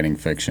into writing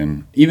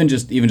fiction, even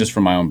just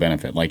for my own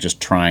benefit, like just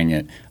trying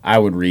it, I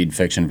would read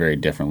fiction very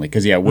differently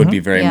because it would be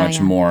very much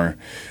more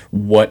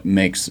what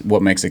makes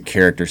a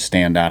character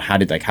stand out. How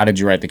did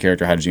you write the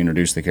character? How did you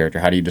introduce the character?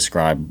 How do you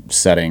describe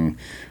setting?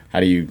 How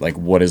do you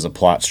what is a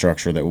plot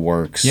structure that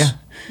works? Yeah.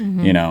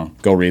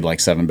 Go read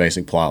like 7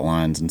 basic plot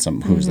lines and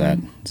some. Who's that?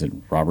 Is it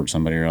Robert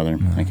somebody or other?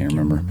 I can't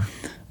remember.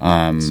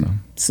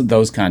 So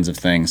those kinds of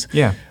things.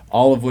 Yeah.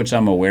 All of which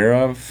I'm aware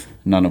of,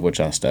 none of which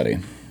I study.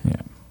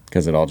 Yeah.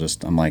 Because it all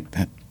just, I'm like,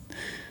 that.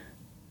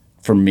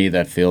 For me,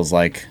 that feels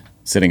like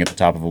sitting at the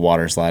top of a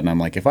water slide, and I'm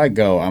like, if I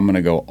go, I'm going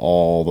to go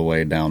all the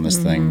way down this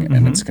thing,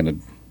 and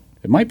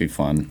it might be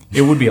fun.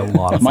 It would be a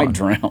lot of fun. I might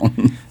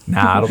drown.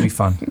 Nah, it'll be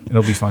fun.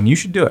 It'll be fun. You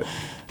should do it.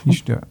 You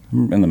should do it.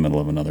 I'm in the middle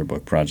of another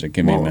book project.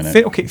 Give me a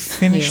minute.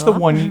 Finish the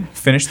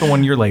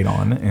one you're late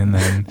on, and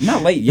then. I'm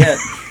not late yet.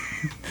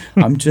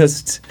 I'm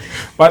just.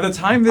 By the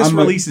time this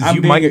releases,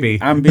 you might be.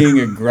 I'm being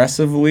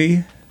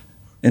aggressively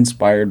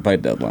inspired by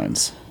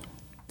deadlines.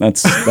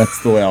 That's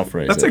the way I'll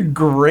phrase it. That's a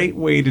great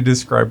way to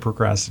describe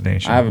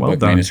procrastination. I have a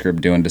book manuscript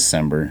due in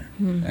December,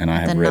 and I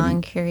have written. The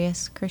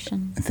non-curious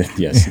Christian.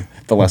 Yes,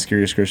 the less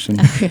curious Christian.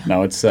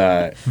 No, it's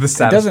the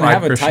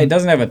satisfied Christian. It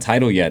doesn't have a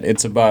title yet.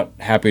 It's about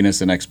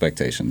happiness and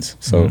expectations.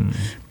 So,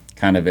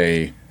 kind of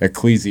a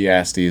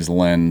Ecclesiastes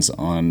lens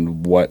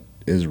on what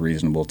is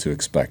reasonable to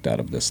expect out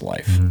of this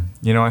life.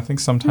 I think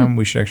sometime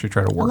we should actually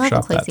try to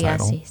workshop that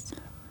title.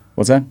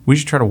 What's that? We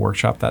should try to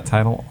workshop that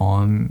title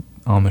on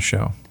the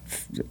show.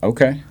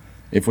 Okay.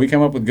 If we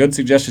come up with good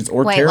suggestions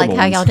or terrible like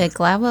how y'all did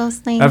Gladwell's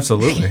thing?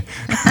 Absolutely.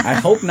 I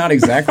hope not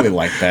exactly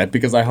like that,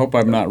 because I hope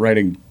I'm not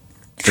writing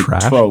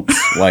tropes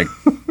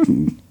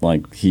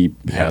like he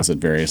has at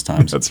various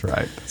times. That's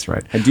right.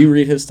 Do you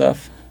read his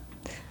stuff?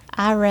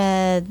 I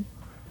read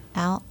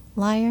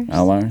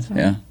Outliers.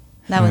 Yeah.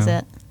 That was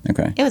it.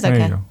 Okay. It was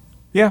okay.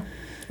 Yeah,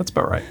 that's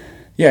about right.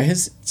 Yeah,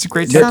 it's a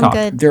great TED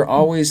Talk.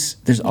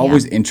 There's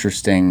always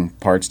interesting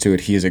parts to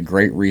it. He is a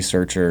great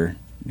researcher.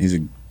 He's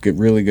a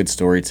really good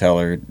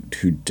storyteller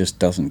who just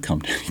doesn't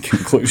come to any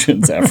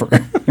conclusions ever.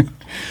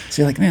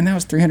 So you're like, man, that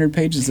was 300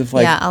 pages of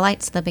like. Yeah, I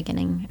liked the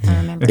beginning. I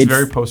remember. It's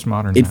very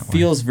postmodern. It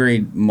feels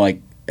very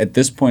like at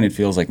this point it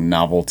feels like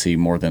novelty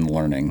more than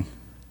learning.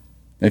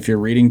 If you're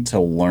reading to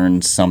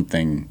learn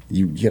something,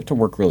 you have to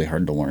work really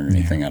hard to learn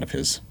anything out of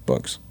his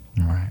books.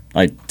 All right.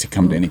 like to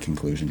come to any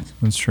conclusions.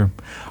 That's true.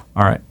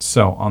 All right.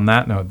 So on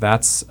that note,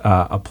 that's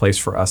a place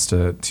for us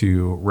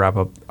to wrap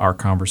up our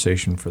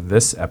conversation for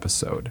this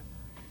episode.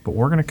 But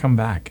we're going to come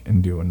back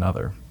and do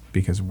another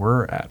because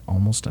we're at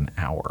almost an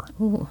hour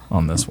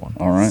on this one.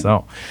 All right.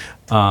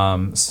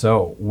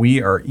 So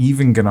we are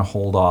even going to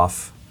hold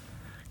off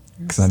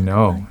because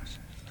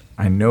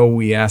I know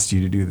we asked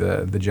you to do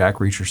the Jack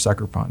Reacher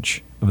Sucker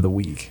Punch of the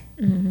week.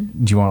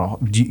 Mm-hmm.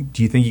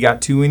 Do you think you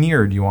got 2 in you,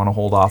 or do you want to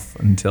hold off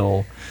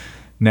until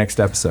next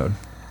episode?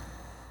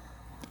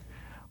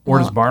 Or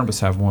does Barnabas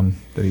have one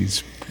that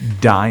he's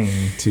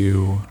dying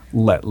to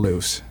let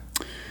loose?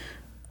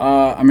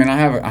 I mean,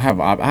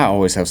 I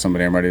always have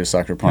somebody I'm ready to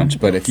sucker punch.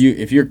 But if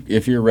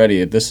you're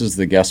ready, this is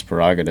the guest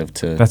prerogative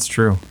to. That's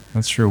true.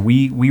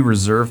 We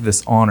reserve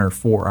this honor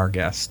for our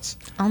guests.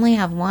 I only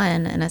have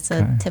one, and it's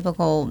a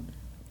typical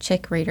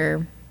chick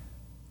reader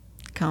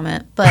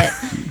comment. But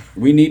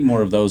we need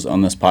more of those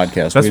on this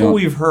podcast. That's what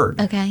we've heard.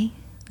 Okay.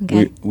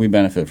 We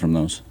benefit from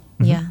those.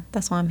 Yeah,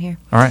 that's why I'm here.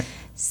 All right.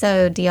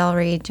 So, do y'all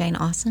read Jane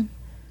Austen?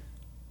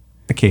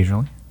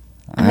 Occasionally.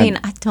 I mean,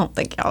 I don't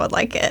think y'all would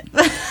like it.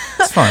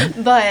 It's fine.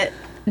 But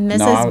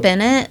Mrs.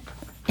 Bennet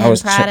and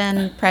Pride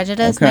and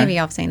Prejudice, maybe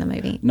y'all have seen the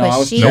movie. No, but I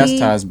was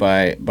chastised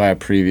by a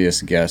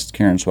previous guest.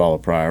 Karen Swallow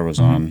Pryor was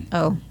on.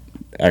 Oh.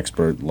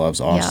 Expert, loves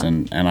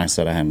Austen, and I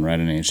said I hadn't read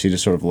any. And she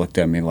just sort of looked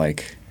at me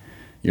like,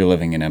 you're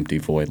living an empty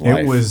void life.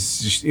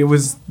 It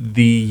was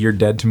the "you're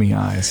dead to me"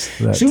 eyes.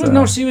 That,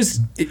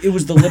 It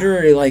was the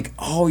literary like,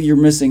 oh, you're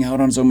missing out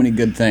on so many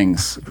good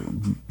things,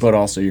 but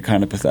also you're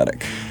kind of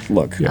pathetic.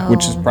 Look,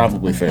 which is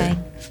probably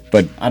fair.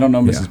 But I don't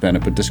know Mrs.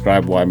 Bennet, but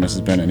describe why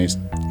Mrs. Bennet needs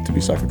to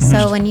be sucker punched.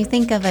 So when you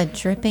think of a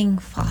dripping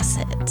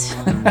faucet,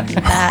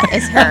 that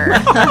is her.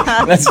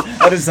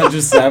 That is such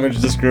a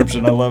savage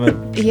description. I love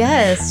it.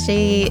 Yes,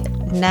 she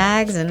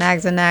nags and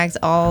nags and nags.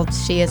 All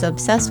she is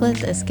obsessed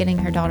with is getting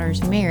her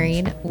daughters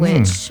married,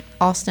 which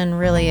Austen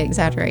really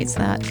exaggerates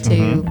that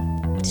to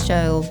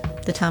show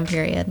the time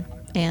period.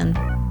 And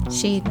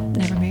she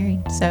never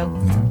married, so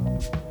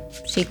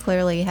she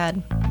clearly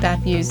had bad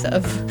views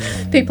of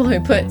people who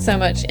put so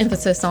much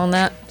emphasis on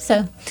that.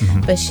 So,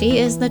 but she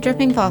is the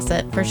dripping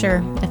faucet for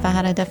sure, if I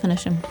had a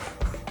definition.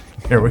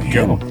 There we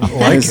go. I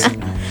like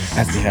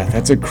it.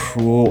 That's a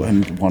cruel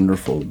and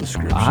wonderful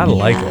description. I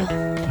like it.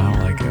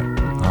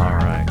 All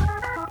right.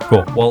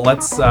 Cool. Well,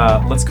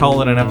 let's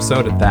call it an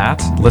episode at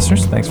that.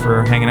 Listeners, thanks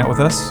for hanging out with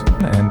us,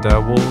 and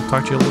we'll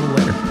talk to you a little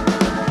later.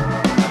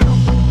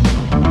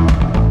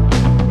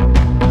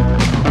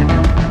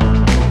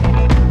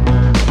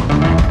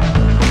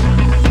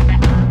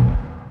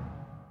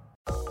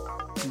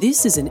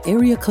 This is an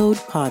Area Code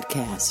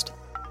Podcast.